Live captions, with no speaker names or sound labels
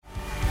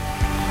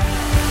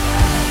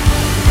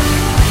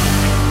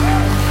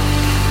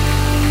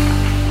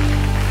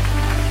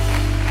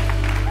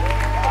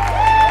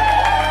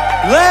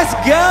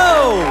Let's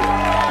go.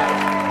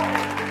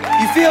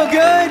 You feel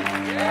good?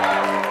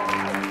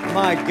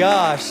 My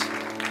gosh.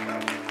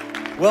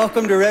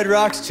 Welcome to Red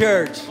Rocks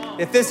Church.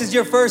 If this is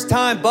your first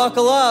time,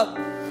 buckle up,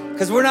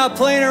 because we're not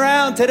playing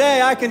around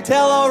today. I can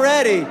tell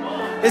already.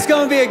 It's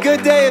going to be a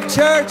good day of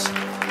church.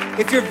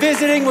 If you're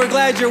visiting, we're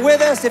glad you're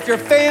with us. If you're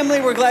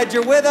family, we're glad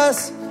you're with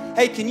us.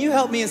 Hey, can you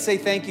help me and say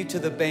thank you to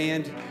the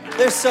band?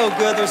 They're so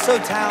good. They're so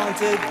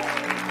talented.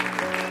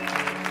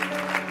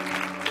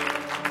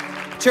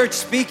 Church,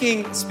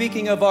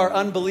 speaking of our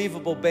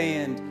unbelievable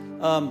band,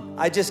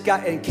 I just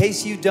got, in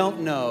case you don't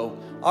know,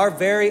 our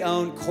very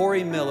own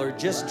Corey Miller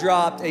just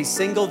dropped a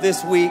single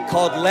this week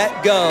called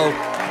Let Go.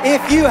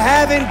 If you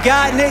haven't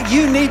gotten it,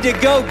 you need to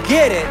go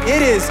get it.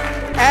 It is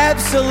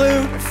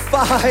absolute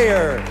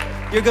fire.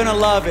 You're gonna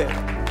love it.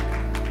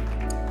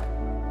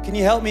 Can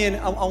you help me? And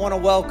I want to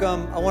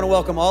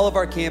welcome all of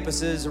our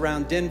campuses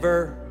around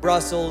Denver,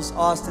 Brussels,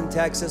 Austin,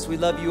 Texas. We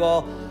love you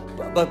all.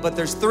 But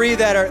there's three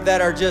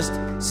that are just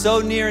so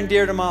near and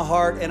dear to my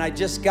heart, and I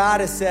just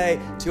gotta say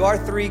to our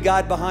three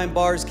God Behind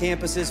Bars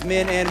campuses,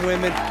 men and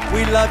women,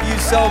 we love you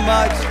so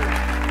much.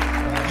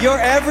 You're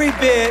every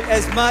bit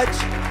as much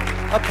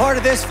a part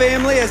of this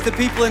family as the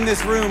people in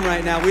this room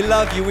right now. We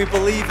love you. We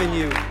believe in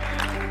you.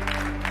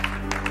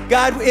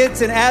 God,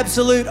 it's an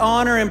absolute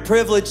honor and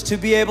privilege to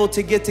be able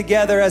to get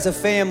together as a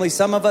family.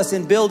 Some of us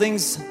in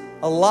buildings,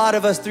 a lot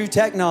of us through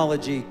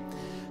technology.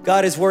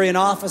 God, as we're in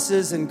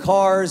offices and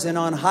cars and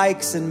on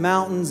hikes and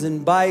mountains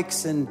and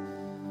bikes and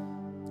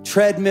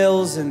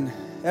treadmills and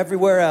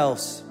everywhere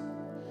else,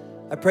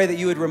 I pray that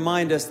you would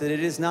remind us that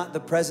it is not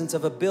the presence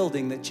of a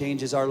building that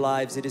changes our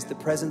lives. It is the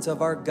presence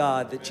of our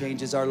God that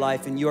changes our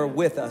life. And you are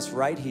with us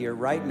right here,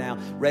 right now,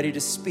 ready to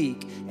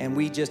speak. And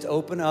we just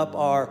open up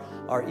our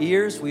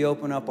ears. We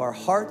open up our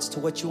hearts to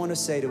what you want to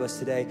say to us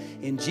today.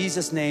 In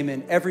Jesus' name,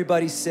 and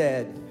everybody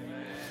said,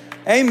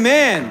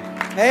 amen.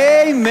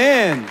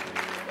 Amen.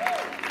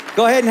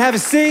 Go ahead and have a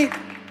seat.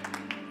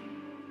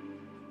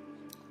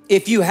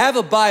 If you have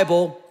a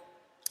Bible,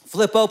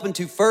 flip open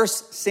to 1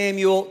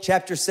 Samuel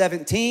chapter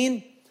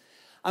 17.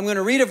 I'm going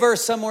to read a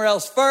verse somewhere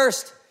else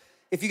first.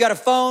 If you got a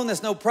phone,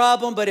 that's no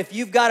problem. But if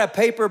you've got a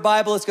paper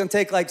Bible, it's going to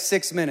take like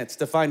 6 minutes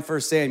to find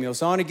 1 Samuel.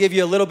 So I want to give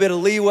you a little bit of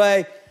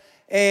leeway.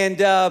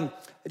 And I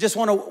just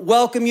want to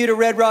welcome you to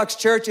Red Rocks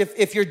Church.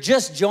 If you're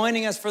just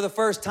joining us for the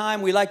first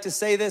time, we like to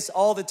say this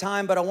all the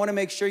time, but I want to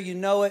make sure you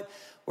know it.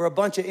 We're a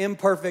bunch of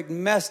imperfect,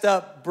 messed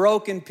up,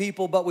 broken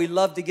people, but we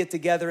love to get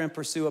together and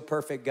pursue a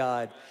perfect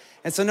God.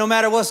 And so no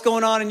matter what's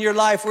going on in your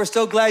life, we're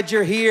so glad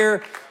you're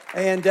here.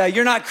 And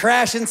you're not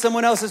crashing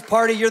someone else's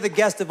party. You're the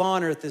guest of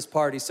honor at this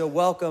party. So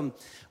welcome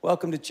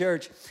to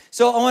church.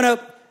 So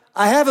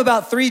I have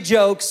about 3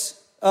 jokes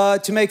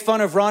to make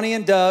fun of Ronnie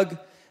and Doug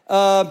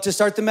to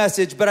start the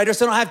message, but I just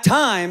don't have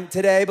time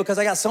today because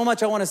I got so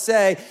much I want to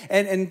say.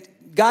 And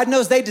God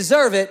knows they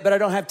deserve it, but I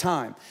don't have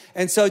time.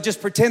 And so just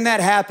pretend that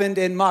happened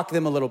and mock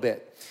them a little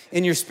bit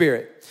in your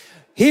spirit.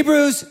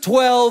 Hebrews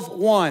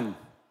 12:1.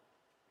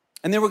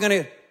 And then we're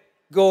going to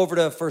go over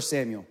to 1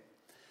 Samuel.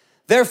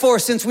 Therefore,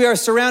 since we are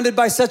surrounded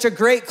by such a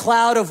great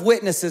cloud of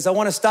witnesses, I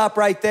want to stop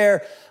right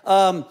there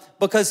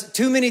because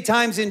too many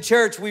times in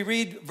church, we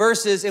read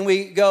verses and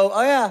we go,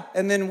 oh yeah,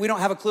 and then we don't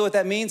have a clue what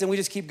that means and we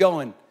just keep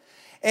going.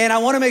 And I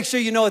want to make sure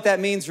you know what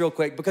that means real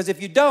quick, because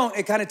if you don't,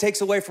 it kind of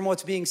takes away from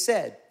what's being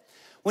said.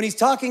 When he's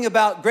talking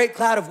about great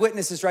cloud of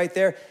witnesses right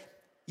there,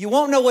 you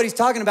won't know what he's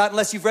talking about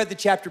unless you've read the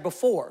chapter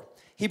before.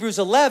 Hebrews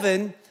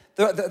 11,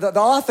 the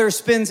author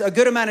spends a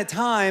good amount of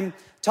time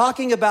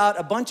talking about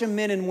a bunch of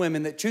men and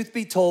women that, truth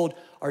be told,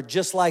 are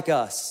just like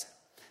us.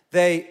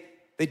 They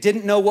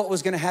didn't know what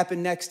was going to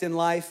happen next in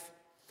life.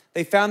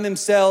 They found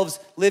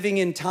themselves living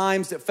in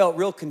times that felt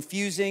real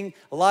confusing,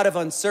 a lot of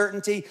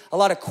uncertainty, a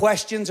lot of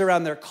questions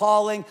around their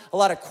calling, a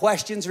lot of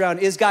questions around,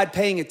 is God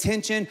paying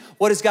attention?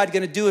 What is God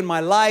going to do in my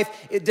life?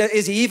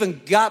 Is he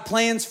even got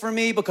plans for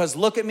me? Because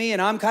look at me,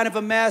 and I'm kind of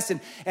a mess,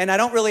 and I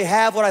don't really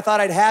have what I thought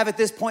I'd have at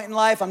this point in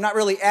life. I'm not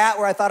really at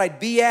where I thought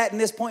I'd be at in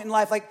this point in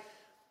life. Like,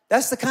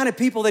 that's the kind of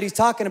people that he's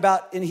talking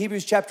about in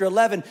Hebrews chapter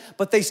 11.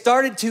 But they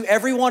started to,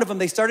 every one of them,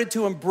 they started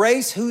to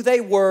embrace who they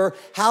were,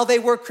 how they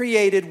were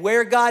created,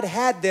 where God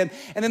had them.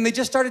 And then they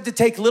just started to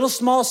take little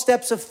small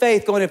steps of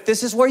faith going, if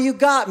this is where you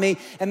got me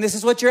and this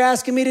is what you're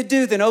asking me to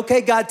do, then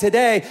okay, God,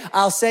 today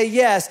I'll say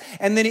yes.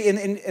 And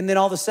then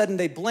all of a sudden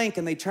they blink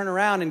and they turn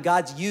around and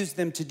God's used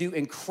them to do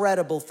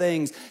incredible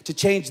things, to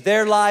change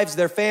their lives,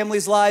 their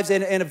families' lives,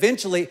 and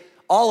eventually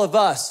all of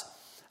us.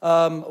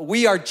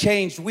 We are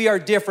changed. We are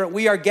different.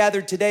 We are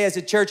gathered today as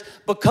a church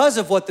because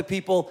of what the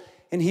people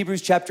in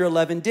Hebrews chapter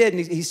 11 did.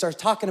 And he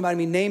starts talking about him.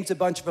 He names a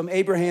bunch of them,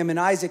 Abraham and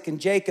Isaac and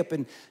Jacob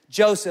and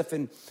Joseph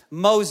and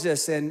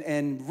Moses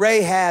and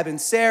Rahab and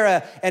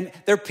Sarah. And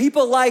they're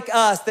people like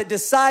us that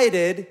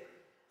decided,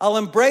 I'll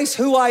embrace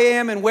who I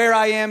am and where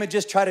I am and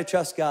just try to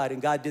trust God.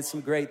 And God did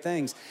some great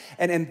things.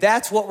 And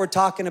that's what we're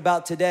talking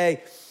about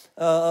today.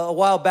 A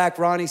while back,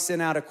 Ronnie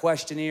sent out a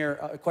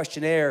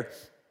questionnaire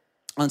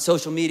on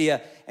social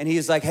media, and he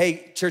was like,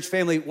 hey, church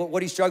family,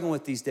 what are you struggling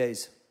with these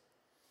days?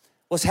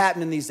 What's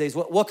happening these days?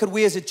 What could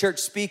we as a church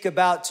speak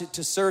about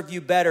to serve you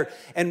better?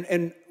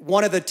 And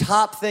one of the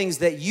top things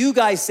that you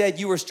guys said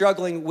you were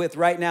struggling with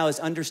right now is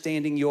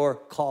understanding your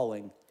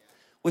calling,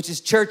 which is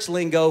church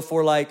lingo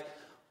for like,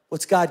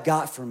 what's God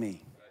got for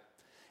me?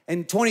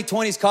 And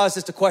 2020's caused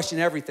us to question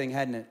everything,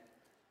 hadn't it?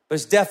 But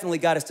it's definitely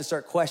got us to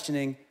start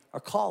questioning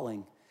our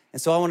calling.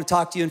 And so I want to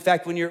talk to you. In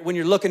fact, when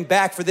you're looking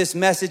back for this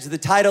message, the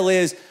title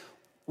is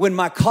When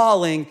My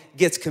Calling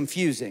Gets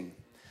Confusing.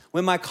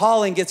 When my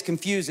calling gets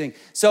confusing.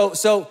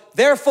 So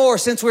therefore,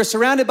 since we're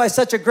surrounded by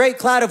such a great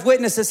cloud of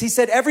witnesses, he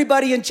said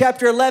everybody in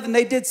chapter 11,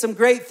 they did some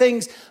great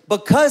things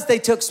because they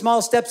took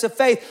small steps of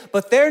faith,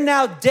 but they're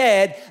now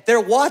dead. They're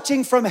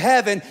watching from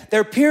heaven.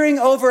 They're peering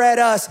over at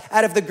us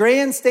out of the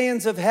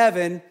grandstands of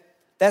heaven.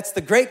 That's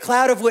the great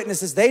cloud of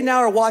witnesses. They now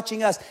are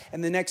watching us.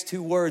 And the next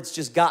two words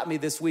just got me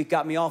this week,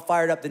 got me all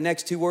fired up. The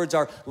next two words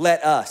are,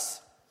 let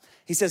us.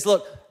 He says,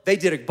 look, they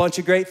did a bunch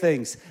of great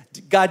things.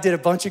 God did a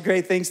bunch of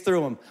great things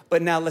through them.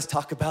 But now let's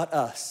talk about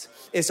us.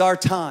 It's our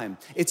time.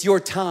 It's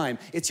your time.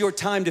 It's your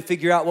time to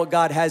figure out what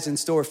God has in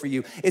store for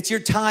you. It's your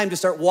time to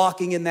start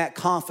walking in that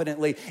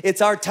confidently.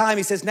 It's our time.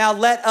 He says, now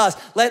let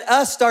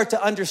us start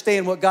to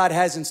understand what God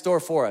has in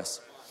store for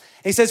us.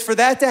 He says, for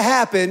that to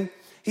happen,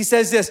 he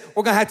says this,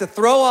 we're going to have to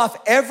throw off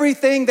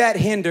everything that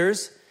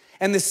hinders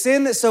and the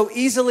sin that so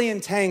easily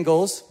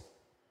entangles.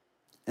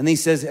 And he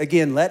says,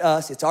 again, let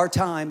us, it's our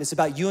time. It's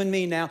about you and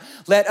me now.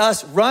 Let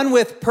us run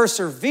with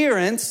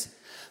perseverance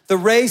the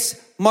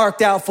race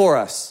marked out for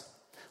us.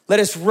 Let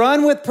us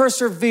run with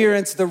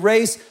perseverance the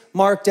race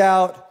marked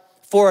out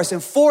for us.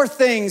 And four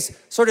things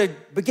sort of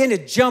begin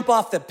to jump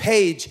off the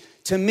page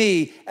to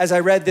me as I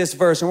read this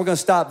verse. And we're going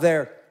to stop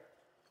there.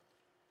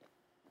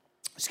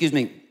 Excuse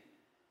me.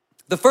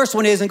 The first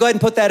one is, and go ahead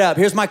and put that up.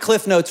 Here's my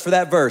cliff notes for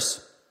that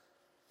verse.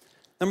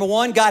 Number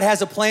one, God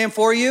has a plan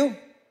for you.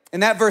 In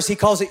that verse, he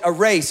calls it a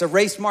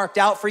race marked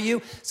out for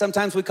you.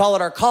 Sometimes we call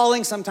it our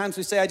calling. Sometimes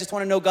we say, I just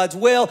want to know God's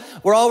will.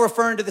 We're all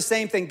referring to the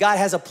same thing. God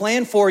has a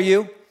plan for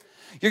you.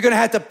 You're going to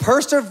have to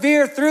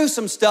persevere through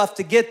some stuff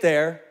to get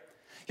there.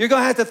 You're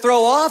going to have to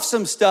throw off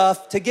some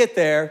stuff to get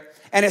there.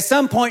 And at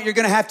some point, you're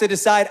going to have to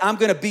decide, I'm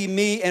going to be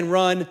me and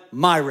run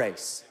my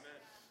race.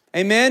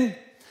 Amen?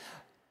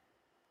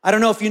 I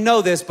don't know if you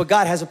know this, but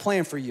God has a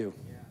plan for you.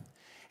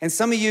 And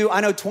some of you, I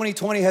know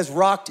 2020 has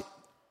rocked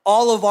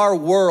all of our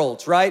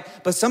worlds, right?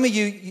 But some of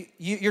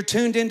you're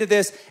tuned into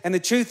this, and the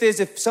truth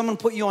is, if someone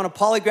put you on a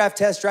polygraph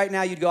test right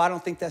now, you'd go, I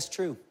don't think that's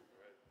true.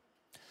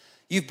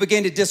 You've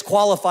begun to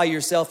disqualify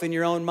yourself in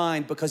your own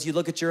mind because you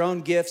look at your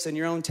own gifts and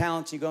your own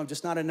talents, and you go, I'm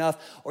just not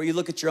enough. Or you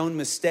look at your own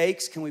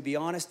mistakes. Can we be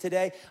honest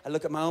today? I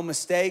look at my own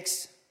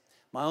mistakes,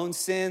 my own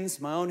sins,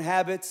 my own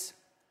habits,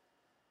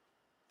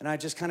 and I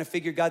just kind of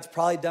figure God's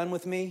probably done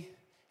with me.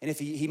 And if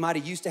he might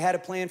have used to had a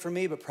plan for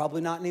me, but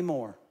probably not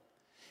anymore.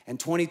 And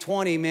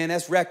 2020, man,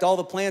 that's wrecked all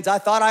the plans. I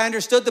thought I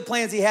understood the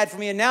plans he had for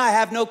me, and now I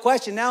have no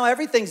question. Now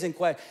everything's in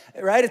question,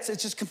 right? It's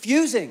just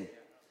confusing.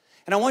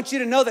 And I want you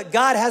to know that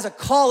God has a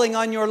calling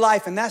on your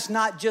life, and that's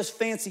not just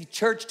fancy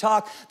church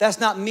talk. That's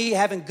not me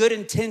having good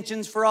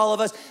intentions for all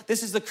of us.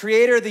 This is the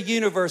creator of the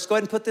universe. Go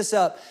ahead and put this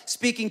up.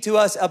 Speaking to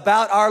us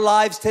about our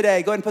lives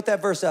today. Go ahead and put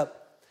that verse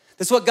up.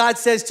 This is what God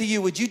says to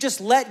you. Would you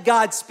just let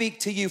God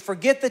speak to you?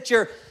 Forget that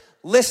you're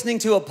listening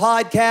to a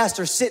podcast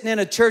or sitting in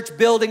a church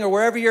building or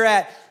wherever you're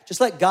at. Just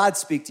let God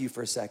speak to you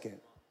for a second.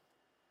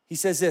 He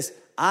says this,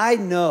 I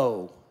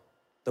know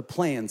the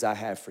plans I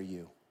have for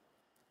you.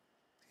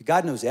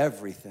 God knows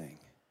everything.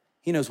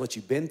 He knows what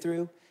you've been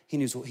through. He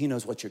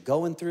knows what you're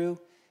going through.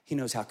 He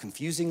knows how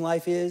confusing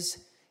life is.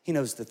 He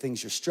knows the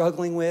things you're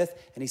struggling with.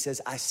 And he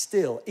says,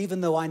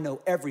 even though I know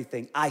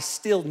everything, I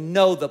still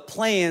know the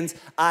plans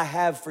I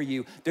have for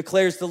you,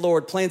 declares the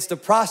Lord. Plans to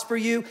prosper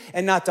you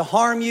and not to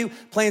harm you.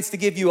 Plans to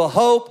give you a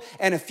hope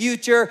and a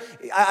future.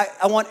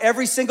 I want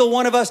every single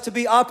one of us to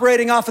be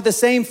operating off of the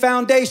same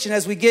foundation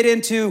as we get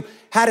into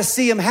how to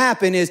see them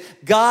happen is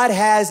God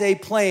has a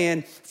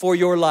plan for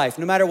your life.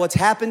 No matter what's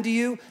happened to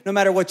you, no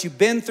matter what you've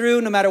been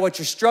through, no matter what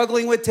you're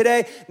struggling with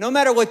today, no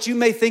matter what you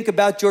may think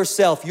about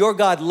yourself, your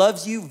God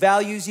loves you,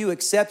 values you,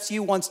 accepts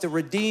you, wants to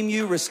redeem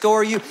you,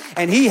 restore you,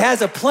 and he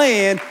has a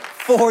plan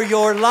for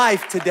your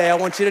life today. I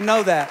want you to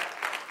know that.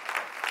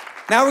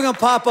 Now we're going to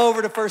pop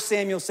over to 1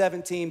 Samuel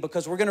 17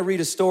 because we're going to read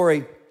a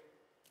story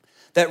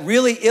that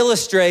really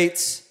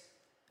illustrates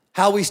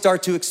how we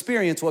start to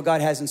experience what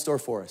God has in store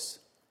for us.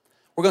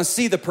 We're going to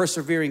see the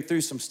persevering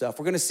through some stuff.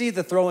 We're going to see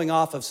the throwing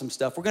off of some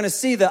stuff. We're going to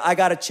see the I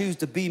got to choose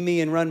to be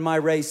me and run my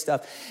race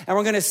stuff. And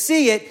we're going to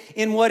see it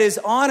in what is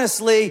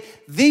honestly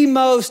the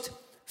most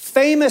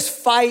famous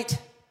fight,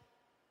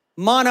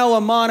 mano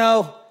a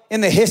mano,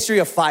 in the history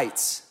of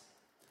fights.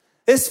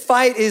 This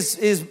fight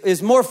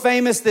is more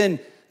famous than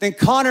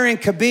Conor and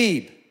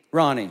Khabib,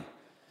 Ronnie.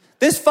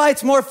 This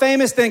fight's more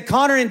famous than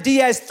Conor and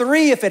Diaz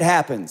 3 if it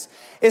happens.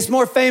 It's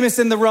more famous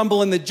than the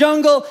Rumble in the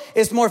Jungle.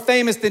 It's more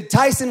famous than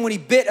Tyson when he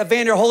bit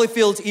Evander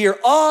Holyfield's ear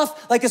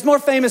off. Like, it's more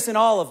famous than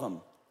all of them.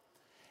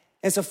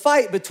 And it's a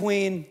fight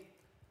between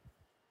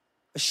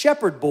a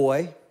shepherd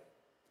boy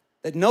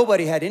that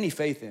nobody had any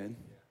faith in,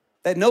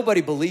 that nobody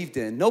believed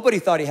in. Nobody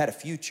thought he had a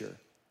future.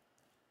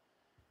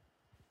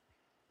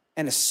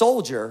 and a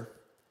soldier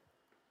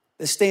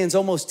that stands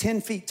almost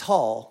 10 feet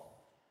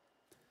tall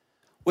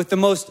with the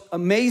most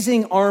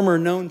amazing armor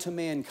known to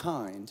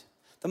mankind,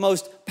 the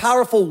most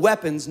powerful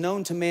weapons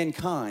known to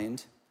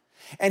mankind,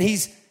 and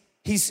he's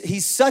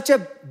such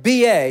a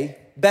BA,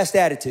 best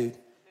attitude,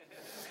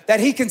 that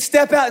he can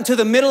step out into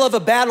the middle of a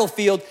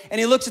battlefield and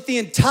he looks at the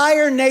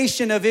entire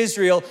nation of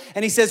Israel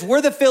and he says,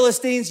 we're the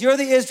Philistines, you're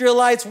the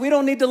Israelites, we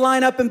don't need to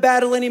line up and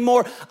battle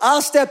anymore.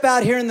 I'll step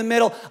out here in the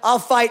middle. I'll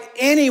fight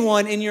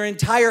anyone in your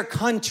entire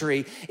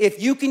country.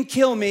 If you can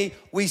kill me,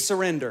 we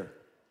surrender.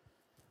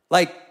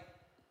 Like,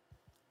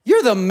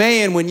 you're the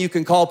man when you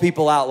can call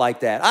people out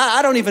like that.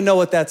 I don't even know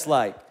what that's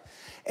like.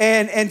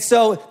 And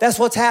so that's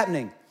what's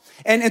happening.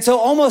 And so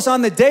almost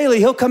on the daily,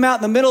 he'll come out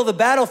in the middle of the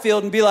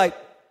battlefield and be like,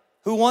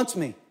 who wants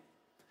me?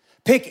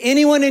 Pick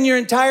anyone in your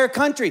entire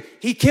country.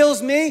 He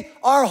kills me,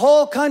 our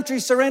whole country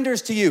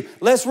surrenders to you.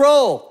 Let's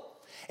roll.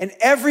 And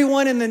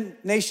everyone in the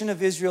nation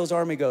of Israel's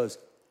army goes,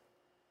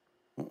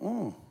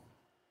 I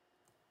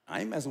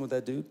ain't messing with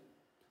that dude.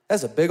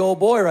 That's a big old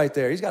boy right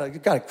there. He's got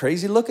a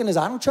crazy look in his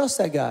eye. I don't trust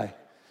that guy.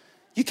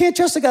 You can't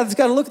trust a guy that's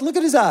got to look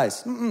at his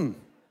eyes. I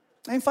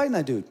ain't fighting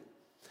that dude.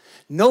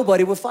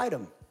 Nobody would fight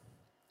him.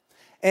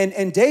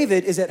 And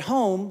David is at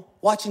home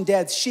watching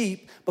dad's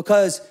sheep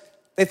because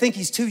they think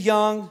he's too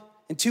young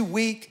and too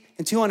weak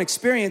and too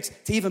unexperienced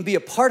to even be a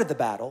part of the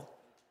battle.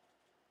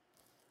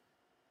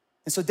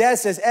 And so dad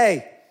says,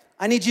 hey,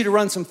 I need you to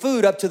run some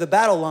food up to the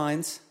battle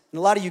lines. And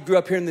a lot of you grew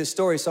up hearing this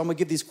story, so I'm gonna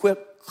give these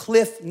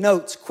cliff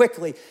notes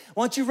quickly.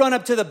 Why don't you run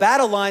up to the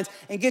battle lines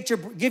and give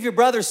your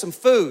brothers some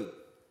food?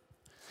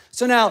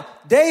 So now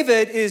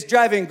David is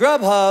driving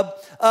Grubhub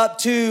up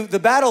to the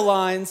battle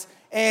lines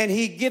and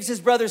he gives his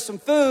brothers some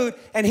food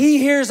and he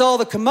hears all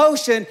the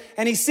commotion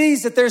and he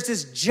sees that there's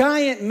this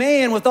giant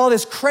man with all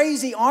this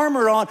crazy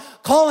armor on,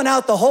 calling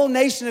out the whole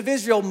nation of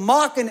Israel,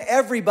 mocking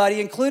everybody,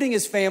 including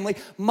his family,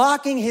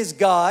 mocking his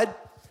God.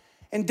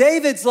 And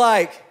David's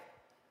like,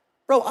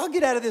 bro, I'll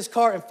get out of this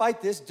car and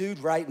fight this dude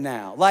right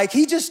now. Like,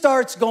 he just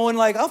starts going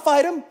like, I'll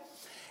fight him.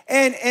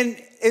 And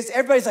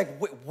everybody's like,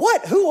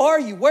 what? Who are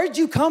you? Where'd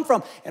you come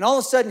from? And all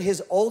of a sudden,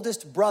 his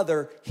oldest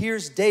brother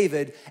hears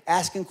David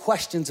asking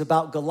questions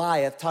about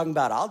Goliath, talking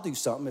about, I'll do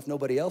something if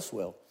nobody else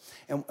will.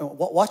 And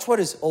watch what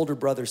his older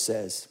brother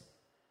says.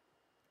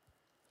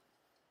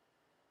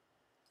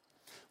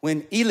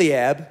 When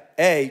Eliab,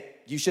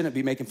 you shouldn't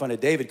be making fun of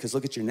David because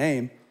look at your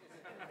name.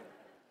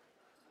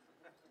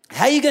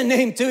 How you gonna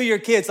name two of your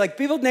kids? Like,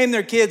 people name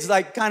their kids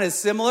like kind of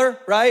similar,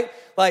 right?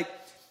 Like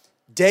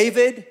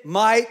David,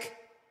 Mike,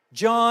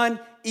 John,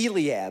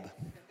 Eliab.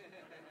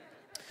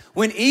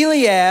 When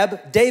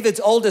Eliab, David's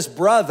oldest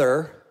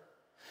brother,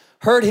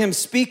 heard him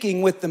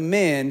speaking with the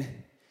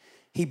men,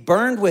 he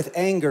burned with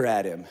anger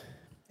at him.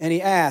 And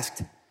he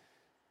asked,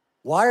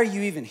 why are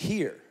you even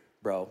here,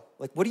 bro?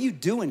 Like, what are you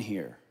doing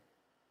here?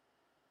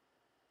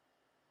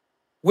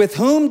 With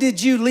whom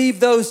did you leave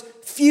those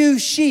few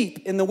sheep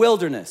in the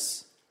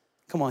wilderness?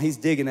 Come on, he's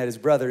digging at his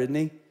brother, isn't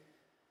he?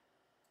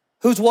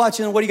 Who's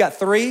watching? What do you got,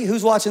 3?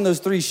 Who's watching those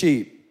 3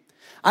 sheep?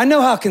 I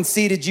know how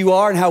conceited you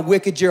are and how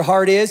wicked your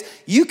heart is.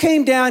 You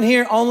came down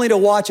here only to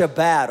watch a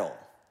battle.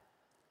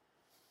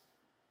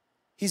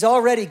 He's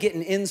already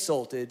getting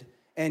insulted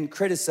and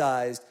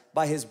criticized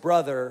by his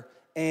brother.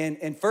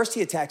 And first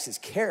he attacks his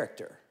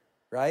character,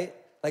 right?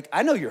 Like,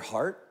 I know your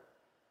heart.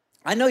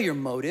 I know your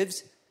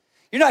motives.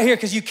 You're not here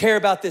because you care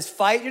about this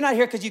fight. You're not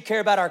here because you care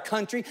about our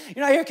country.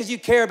 You're not here because you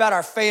care about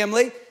our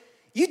family.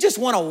 You just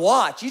want to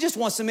watch. You just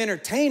want some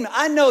entertainment.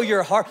 I know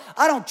your heart.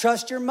 I don't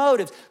trust your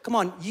motives. Come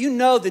on, you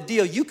know the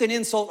deal. You can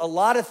insult a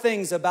lot of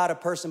things about a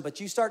person, but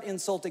you start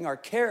insulting our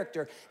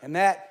character, and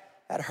that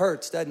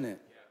hurts, doesn't it?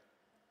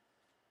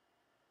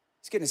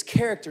 He's getting his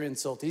character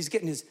insulted. He's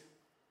getting his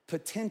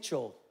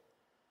potential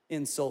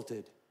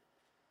insulted.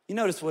 You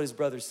notice what his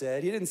brother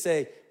said. He didn't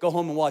say, go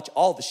home and watch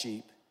all the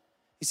sheep.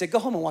 He said, go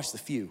home and watch the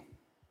few.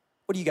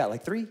 What do you got,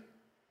 like 3?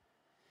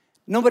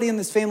 Nobody in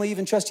this family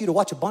even trusts you to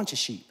watch a bunch of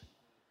sheep.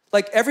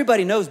 Like,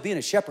 everybody knows being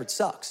a shepherd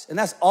sucks, and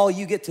that's all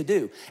you get to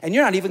do. And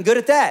you're not even good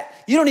at that.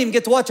 You don't even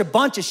get to watch a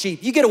bunch of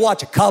sheep. You get to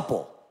watch a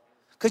couple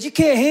because you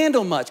can't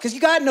handle much because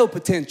you got no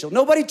potential.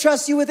 Nobody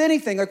trusts you with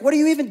anything. Like, what are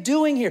you even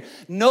doing here?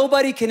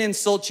 Nobody can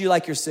insult you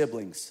like your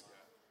siblings.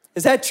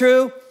 Is that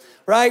true?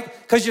 Right?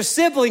 Because your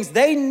siblings,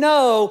 they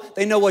know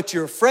what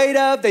you're afraid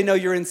of. They know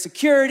your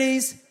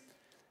insecurities.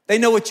 They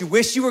know what you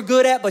wish you were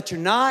good at, but you're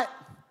not.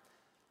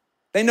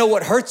 They know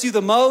what hurts you the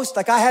most.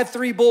 Like, I have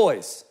 3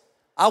 boys.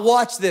 I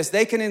watch this.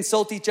 They can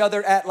insult each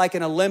other at like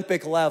an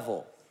Olympic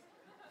level.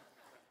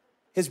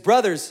 His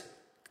brother's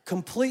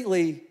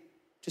completely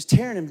just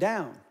tearing him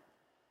down.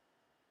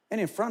 And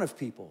in front of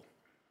people.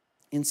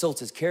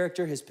 Insults his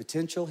character, his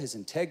potential, his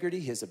integrity,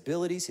 his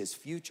abilities, his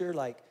future.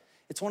 Like,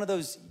 it's one of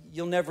those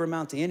you'll never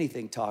amount to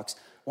anything talks.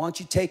 Why don't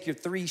you take your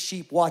 3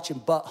 sheep watching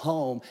butt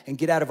home and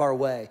get out of our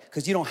way?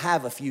 Because you don't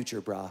have a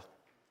future, brah.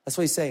 That's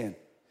what he's saying.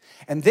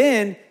 And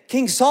then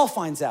King Saul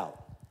finds out.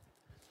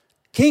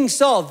 King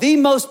Saul, the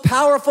most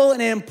powerful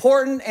and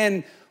important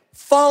and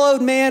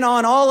followed man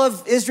on all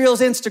of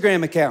Israel's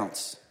Instagram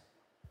accounts.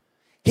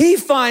 He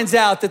finds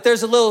out that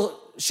there's a little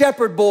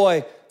shepherd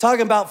boy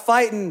talking about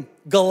fighting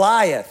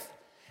Goliath.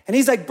 And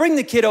he's like, bring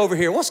the kid over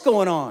here. What's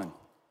going on?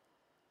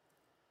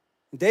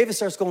 And David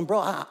starts going,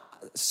 bro,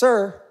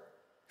 sir,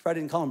 if I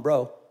didn't call him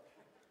bro,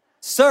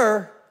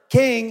 sir,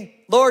 king,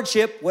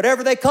 lordship,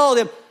 whatever they called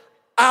him,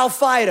 I'll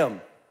fight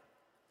him.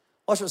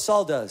 Watch what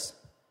Saul does.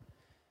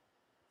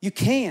 You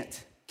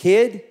can't,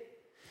 kid.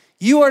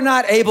 You are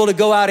not able to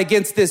go out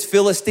against this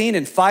Philistine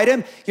and fight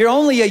him. You're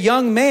only a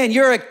young man.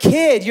 You're a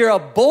kid. You're a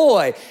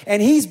boy.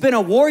 And he's been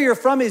a warrior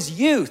from his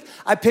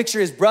youth. I picture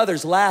his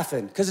brothers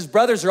laughing because his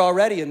brothers are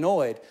already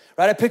annoyed,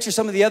 right? I picture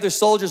some of the other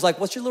soldiers like,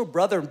 what's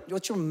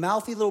your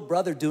mouthy little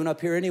brother doing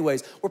up here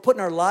anyways? We're putting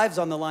our lives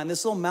on the line.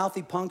 This little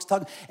mouthy punk's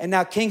talking. And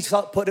now King's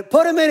put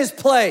him in his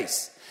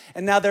place.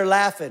 And now they're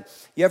laughing.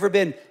 You ever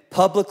been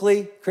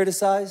publicly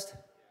criticized?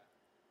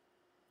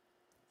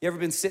 You ever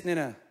been sitting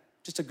in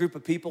just a group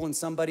of people and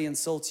somebody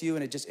insults you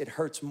and it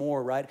hurts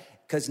more, right?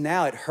 Because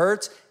now it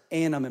hurts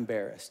and I'm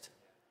embarrassed.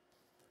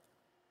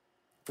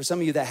 For some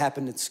of you that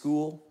happened at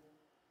school,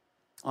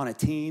 on a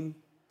team,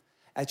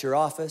 at your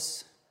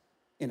office,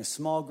 in a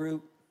small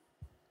group,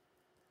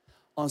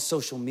 on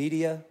social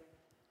media.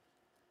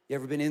 You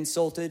ever been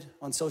insulted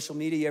on social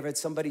media? You ever had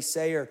somebody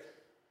say or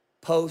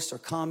post or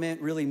comment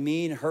really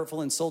mean,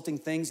 hurtful, insulting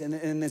things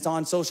and it's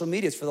on social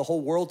media. It's for the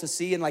whole world to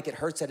see and like it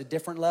hurts at a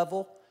different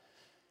level.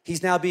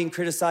 He's now being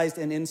criticized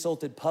and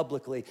insulted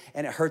publicly,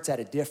 and it hurts at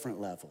a different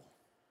level.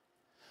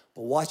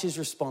 But watch his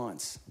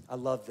response. I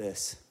love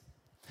this.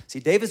 See,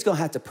 David's gonna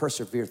have to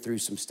persevere through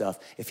some stuff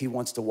if he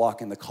wants to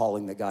walk in the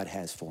calling that God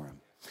has for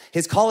him.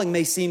 His calling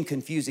may seem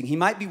confusing. He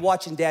might be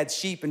watching dad's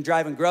sheep and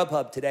driving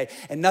Grubhub today,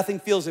 and nothing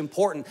feels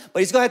important, but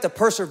he's gonna have to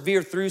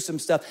persevere through some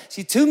stuff.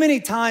 See, too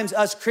many times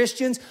us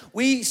Christians,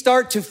 we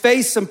start to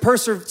face some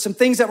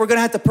things that we're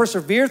gonna have to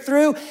persevere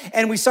through,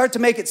 and we start to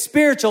make it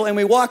spiritual, and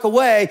we walk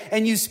away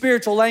and use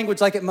spiritual language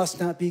like it must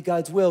not be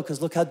God's will,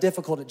 because look how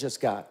difficult it just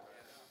got.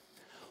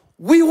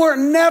 We were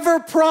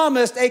never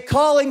promised a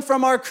calling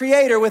from our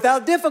Creator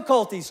without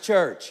difficulties,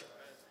 church.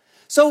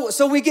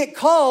 So we get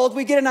called,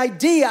 we get an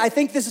idea, I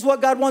think this is what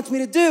God wants me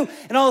to do,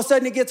 and all of a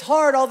sudden it gets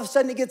hard, all of a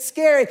sudden it gets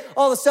scary,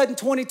 all of a sudden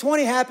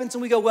 2020 happens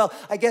and we go, well,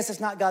 I guess it's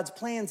not God's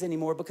plans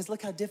anymore because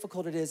look how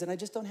difficult it is and I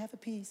just don't have a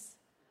peace.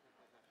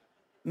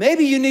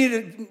 Maybe you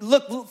need to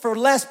look for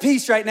less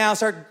peace right now,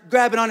 start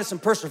grabbing onto some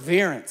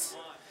perseverance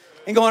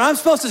and going, I'm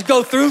supposed to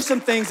go through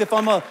some things if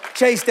I'm gonna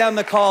chase down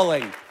the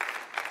calling.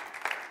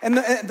 And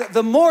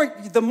the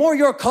more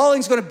your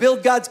calling is going to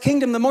build God's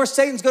kingdom, the more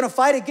Satan's going to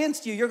fight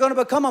against you. You're going to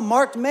become a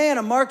marked man,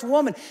 a marked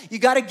woman. You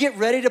got to get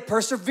ready to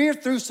persevere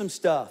through some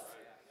stuff.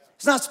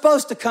 It's not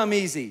supposed to come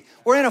easy.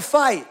 We're in a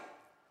fight.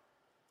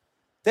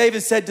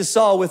 David said to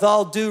Saul, with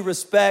all due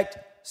respect,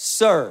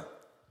 sir,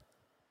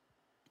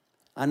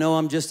 I know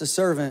I'm just a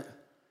servant,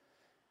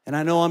 and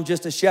I know I'm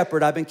just a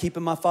shepherd. I've been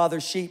keeping my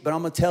father's sheep, but I'm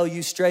going to tell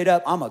you straight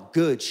up, I'm a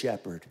good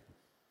shepherd.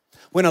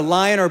 When a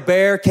lion or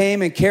bear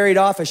came and carried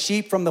off a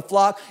sheep from the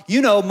flock, you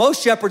know,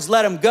 most shepherds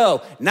let them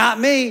go. Not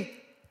me.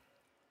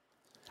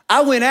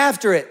 I went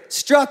after it,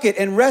 struck it,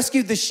 and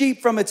rescued the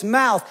sheep from its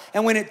mouth.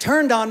 And when it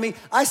turned on me,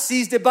 I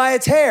seized it by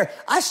its hair.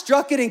 I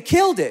struck it and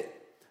killed it.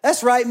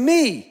 That's right,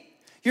 me.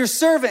 Your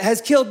servant has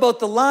killed both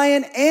the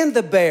lion and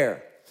the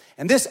bear.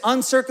 And this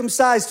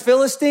uncircumcised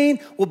Philistine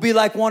will be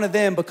like one of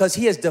them because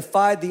he has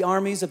defied the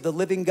armies of the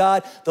living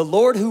God. The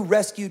Lord who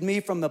rescued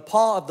me from the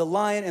paw of the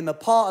lion and the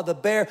paw of the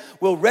bear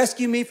will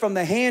rescue me from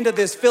the hand of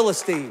this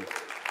Philistine.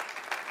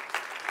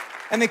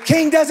 And the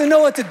king doesn't know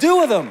what to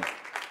do with him.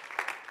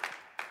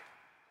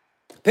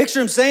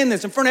 Picture him saying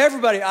this in front of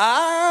everybody. All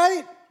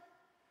right,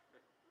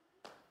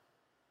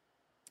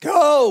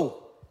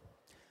 go.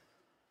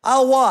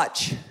 I'll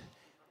watch.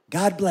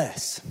 God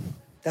bless.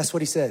 That's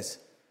what he says.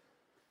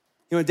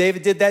 You know what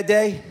David did that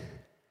day?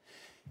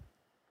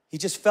 He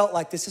just felt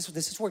like this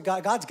is where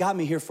God's got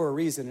me here for a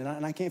reason,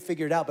 and I can't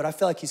figure it out, but I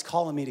feel like he's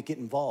calling me to get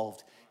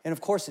involved. And of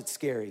course it's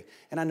scary.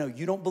 And I know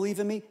you don't believe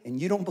in me, and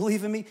you don't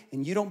believe in me,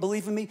 and you don't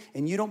believe in me,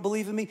 and you don't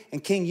believe in me,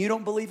 and King, you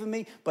don't believe in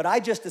me, but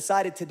I just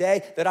decided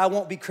today that I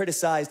won't be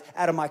criticized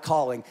out of my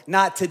calling.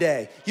 Not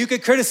today. You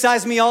could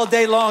criticize me all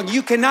day long.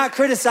 You cannot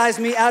criticize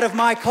me out of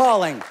my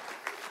calling.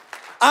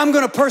 I'm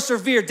gonna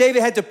persevere.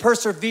 David had to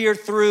persevere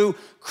through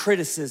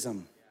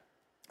criticism.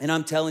 And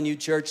I'm telling you,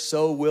 church,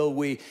 so will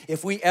we.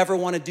 If we ever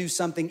want to do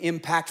something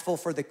impactful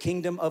for the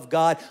kingdom of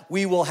God,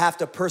 we will have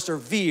to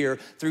persevere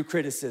through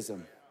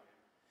criticism.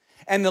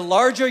 And the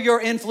larger your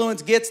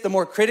influence gets, the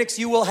more critics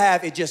you will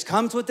have. It just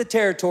comes with the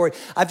territory.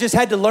 I've just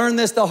had to learn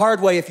this the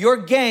hard way. If your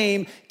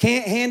game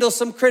can't handle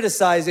some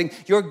criticizing,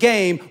 your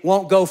game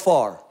won't go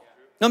far.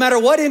 No matter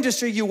what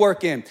industry you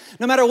work in,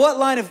 no matter what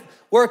line of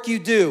work you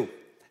do.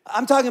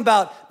 I'm talking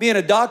about being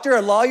a doctor,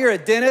 a lawyer, a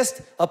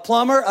dentist, a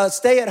plumber, a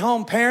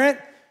stay-at-home parent,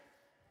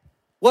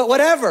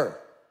 whatever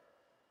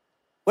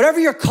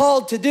you're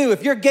called to do,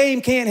 if your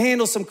game can't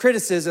handle some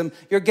criticism,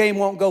 your game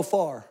won't go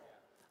far.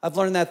 I've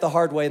learned that the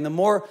hard way. And the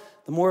more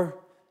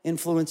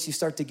influence you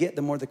start to get,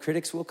 the more the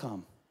critics will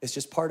come. It's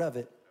just part of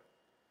it.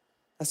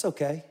 That's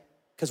okay,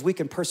 because we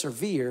can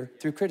persevere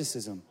through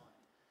criticism.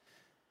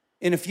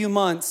 In a few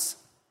months,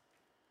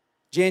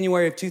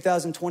 January of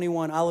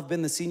 2021, I'll have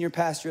been the senior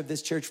pastor of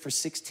this church for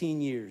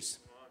 16 years.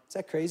 Is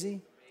that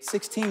crazy?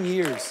 16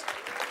 years.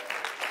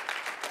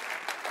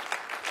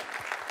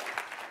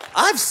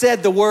 I've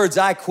said the words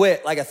 "I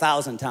quit" like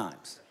 1,000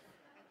 times.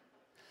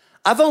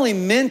 I've only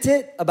meant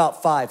it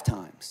about 5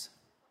 times.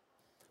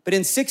 But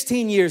in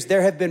 16 years,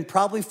 there have been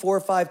probably 4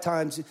 or 5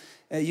 times,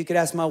 you could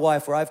ask my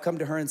wife, where I've come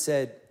to her and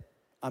said,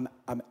 I'm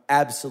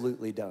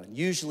absolutely done.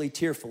 Usually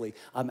tearfully,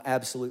 I'm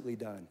absolutely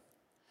done.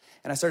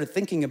 And I started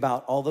thinking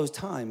about all those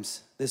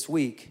times this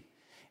week.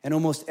 And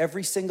almost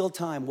every single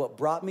time, what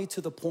brought me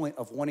to the point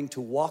of wanting to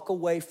walk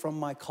away from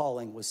my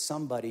calling was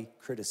somebody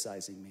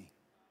criticizing me.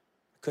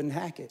 I couldn't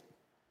hack it.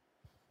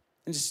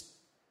 And just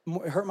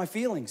it hurt my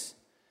feelings.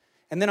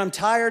 And then I'm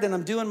tired and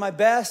I'm doing my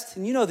best,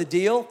 and you know the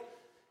deal.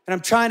 And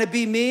I'm trying to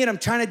be me, and I'm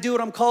trying to do what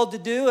I'm called to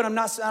do, and I'm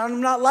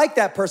not like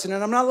that person,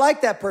 and I'm not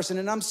like that person,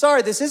 and I'm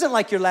sorry, this isn't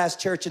like your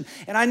last church, and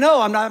I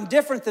know I'm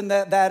different than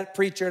that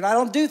preacher, and I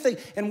don't do things,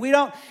 and we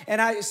don't,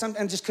 and I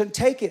just couldn't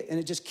take it, and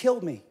it just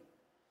killed me.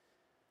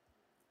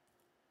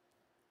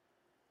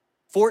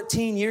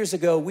 14 years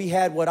ago, we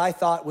had what I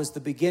thought was the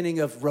beginning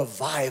of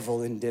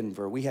revival in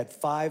Denver. We had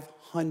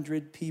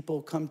 500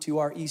 people come to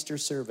our Easter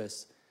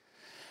service.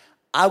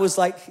 I was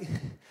like,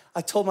 I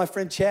told my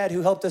friend Chad,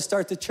 who helped us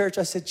start the church,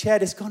 I said,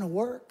 Chad, it's gonna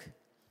work.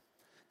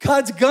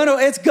 It's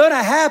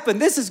gonna happen.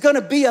 This is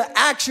gonna be an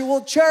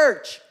actual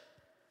church.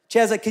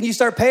 Chad's like, can you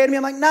start paying me?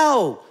 I'm like,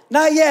 no,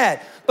 not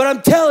yet. But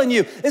I'm telling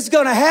you, it's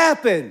gonna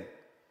happen.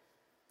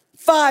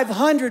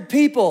 500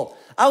 people.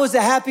 I was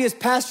the happiest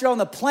pastor on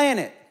the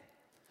planet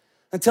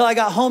until I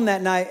got home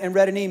that night and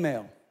read an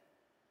email.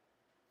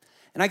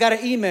 And I got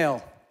an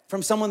email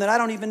from someone that I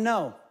don't even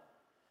know.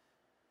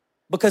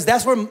 Because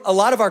that's where a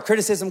lot of our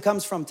criticism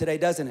comes from today,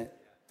 doesn't it?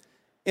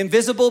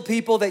 Invisible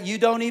people that you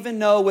don't even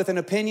know with an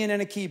opinion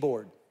and a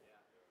keyboard.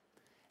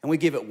 And we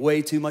give it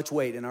way too much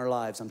weight in our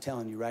lives, I'm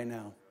telling you right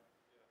now.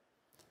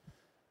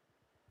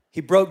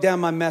 He broke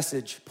down my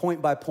message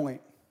point by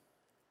point.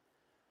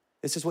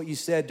 This is what you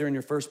said during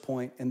your first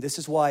point, and this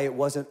is why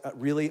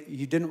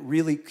you didn't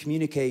really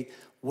communicate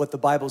what the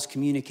Bible's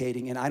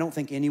communicating, and I don't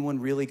think anyone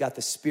really got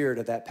the spirit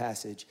of that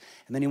passage.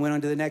 And then he went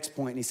on to the next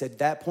point, and he said,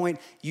 that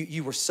point,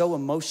 you were so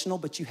emotional,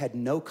 but you had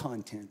no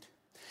content.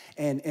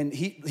 And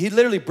he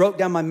literally broke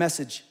down my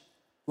message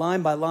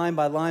line by line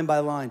by line by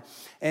line.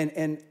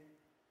 And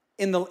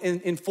in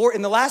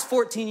the last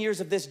 14 years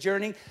of this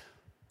journey,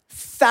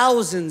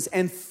 thousands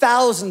and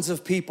thousands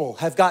of people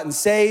have gotten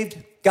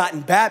saved, gotten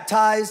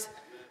baptized.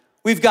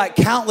 We've got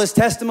countless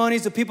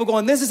testimonies of people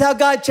going, this is how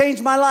God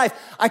changed my life.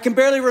 I can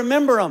barely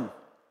remember them.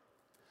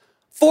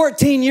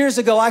 14 years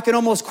ago, I can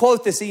almost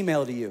quote this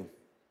email to you.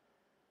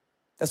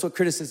 That's what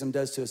criticism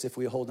does to us if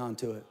we hold on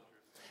to it.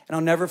 And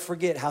I'll never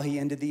forget how he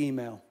ended the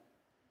email.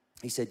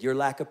 He said, your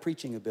lack of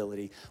preaching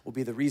ability will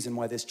be the reason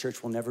why this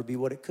church will never be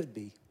what it could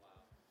be.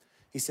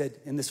 He said,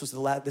 and this was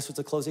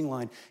the closing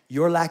line,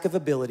 your lack of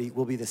ability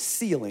will be the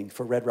ceiling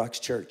for Red Rocks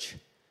Church.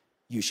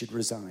 You should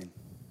resign.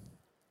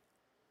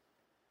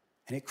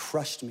 And it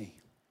crushed me.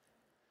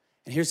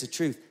 And here's the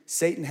truth.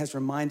 Satan has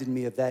reminded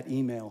me of that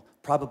email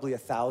probably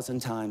 1,000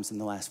 times in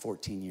the last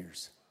 14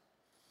 years.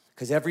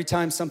 Because every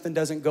time something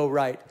doesn't go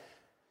right,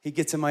 he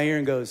gets in my ear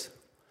and goes,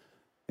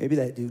 maybe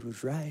that dude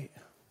was right.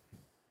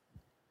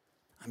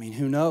 I mean,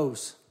 who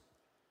knows?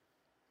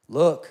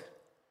 Look,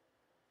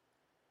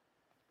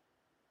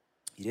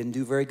 you didn't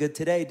do very good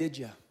today, did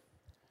you?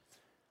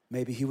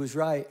 Maybe he was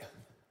right.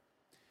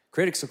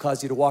 Critics will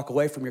cause you to walk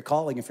away from your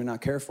calling if you're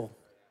not careful.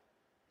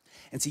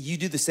 And see, you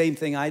do the same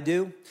thing I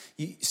do.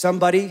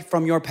 Somebody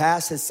from your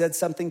past has said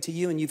something to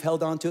you and you've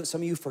held on to it,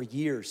 some of you for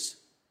years.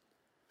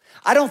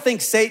 I don't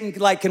think Satan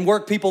can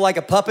work people like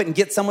a puppet and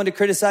get someone to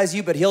criticize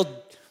you, but he'll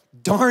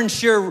darn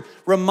sure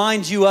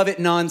remind you of it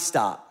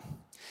nonstop.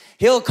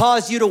 He'll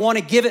cause you to want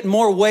to give it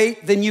more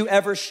weight than you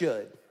ever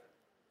should.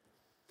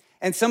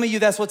 And some of you,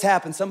 that's what's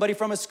happened. Somebody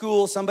from a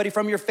school, somebody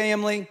from your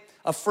family,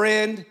 a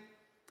friend,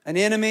 an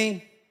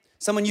enemy,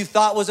 someone you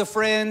thought was a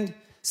friend,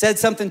 said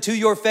something to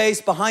your face,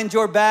 behind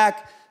your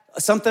back,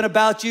 something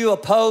about you, a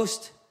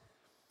post,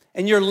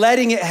 and you're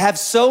letting it have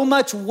so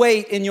much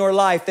weight in your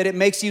life that it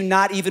makes you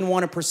not even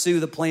want to pursue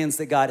the plans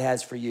that God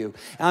has for you.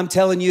 And I'm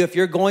telling you, if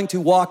you're going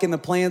to walk in the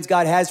plans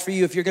God has for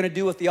you, if you're going to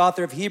do what the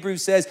author of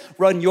Hebrews says,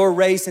 run your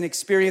race and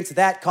experience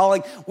that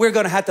calling, we're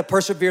going to have to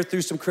persevere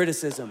through some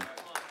criticism.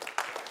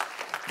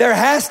 There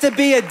has to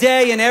be a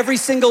day in every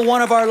single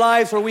one of our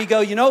lives where we go,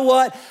 you know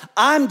what?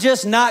 I'm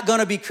just not going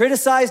to be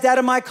criticized out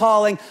of my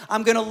calling.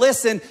 I'm going to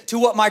listen to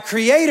what my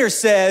Creator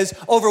says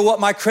over what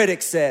my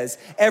critic says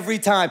every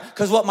time.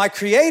 Because what my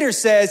Creator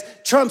says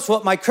trumps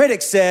what my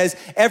critic says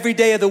every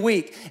day of the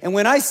week. And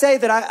when I say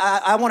that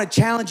I want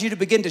to challenge you to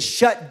begin to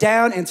shut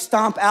down and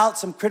stomp out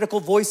some critical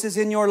voices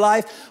in your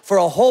life, for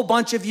a whole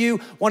bunch of you,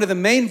 one of the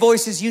main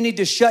voices you need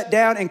to shut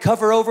down and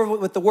cover over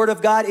with the Word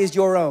of God is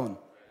your own.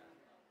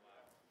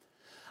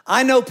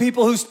 I know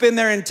people who spend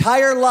their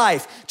entire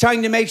life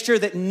trying to make sure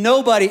that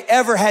nobody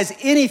ever has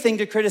anything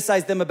to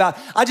criticize them about.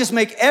 I just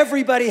make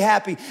everybody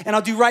happy, and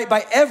I'll do right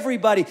by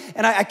everybody.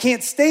 And I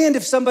can't stand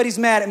if somebody's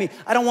mad at me.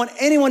 I don't want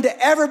anyone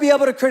to ever be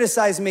able to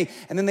criticize me.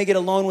 And then they get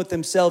alone with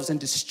themselves and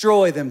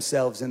destroy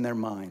themselves in their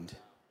mind.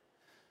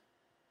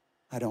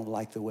 I don't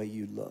like the way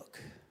you look.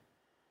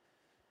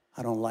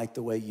 I don't like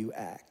the way you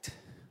act.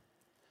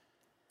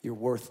 You're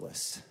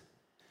worthless.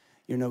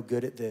 You're no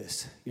good at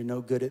this. You're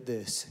no good at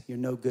this. You're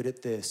no good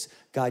at this.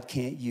 God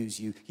can't use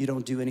you. You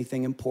don't do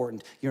anything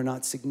important. You're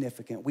not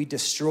significant. We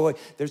destroy.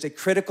 There's a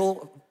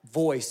critical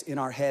voice in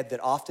our head that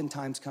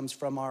oftentimes comes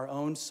from our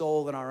own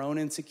soul and our own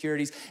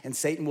insecurities, and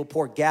Satan will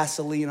pour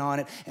gasoline on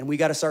it, and we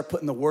got to start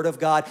putting the word of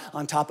God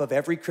on top of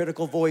every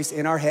critical voice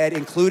in our head,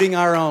 including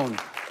our own.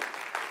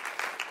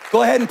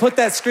 Go ahead and put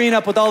that screen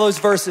up with all those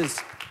verses.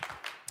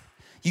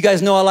 You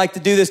guys know I like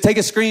to do this. Take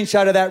a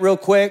screenshot of that real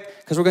quick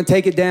because we're going to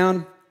take it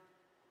down.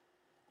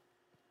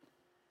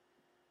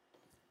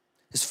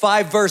 There's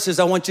 5 verses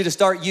I want you to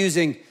start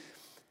using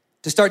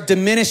to start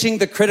diminishing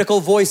the critical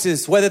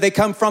voices, whether they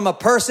come from a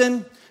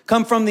person,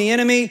 come from the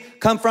enemy,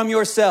 come from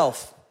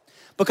yourself.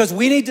 Because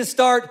we need to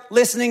start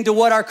listening to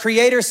what our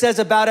Creator says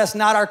about us,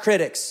 not our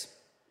critics.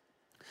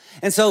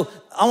 And so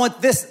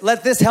let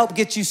this help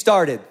get you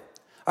started.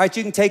 All right,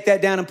 you can take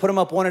that down and put them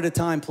up one at a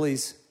time,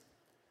 please.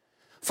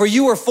 For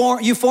you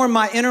formed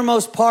my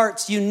innermost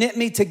parts. You knit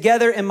me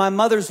together in my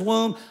mother's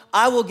womb.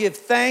 I will give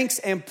thanks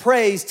and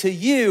praise to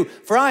you,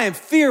 for I am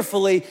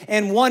fearfully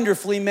and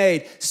wonderfully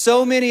made.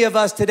 So many of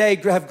us today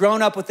have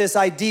grown up with this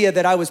idea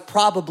that I was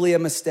probably a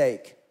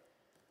mistake.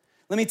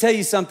 Let me tell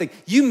you something.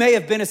 You may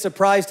have been a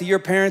surprise to your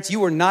parents.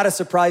 You were not a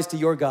surprise to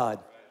your God.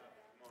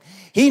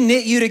 He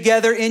knit you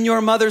together in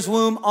your mother's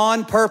womb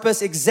on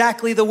purpose,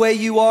 exactly the way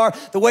you are.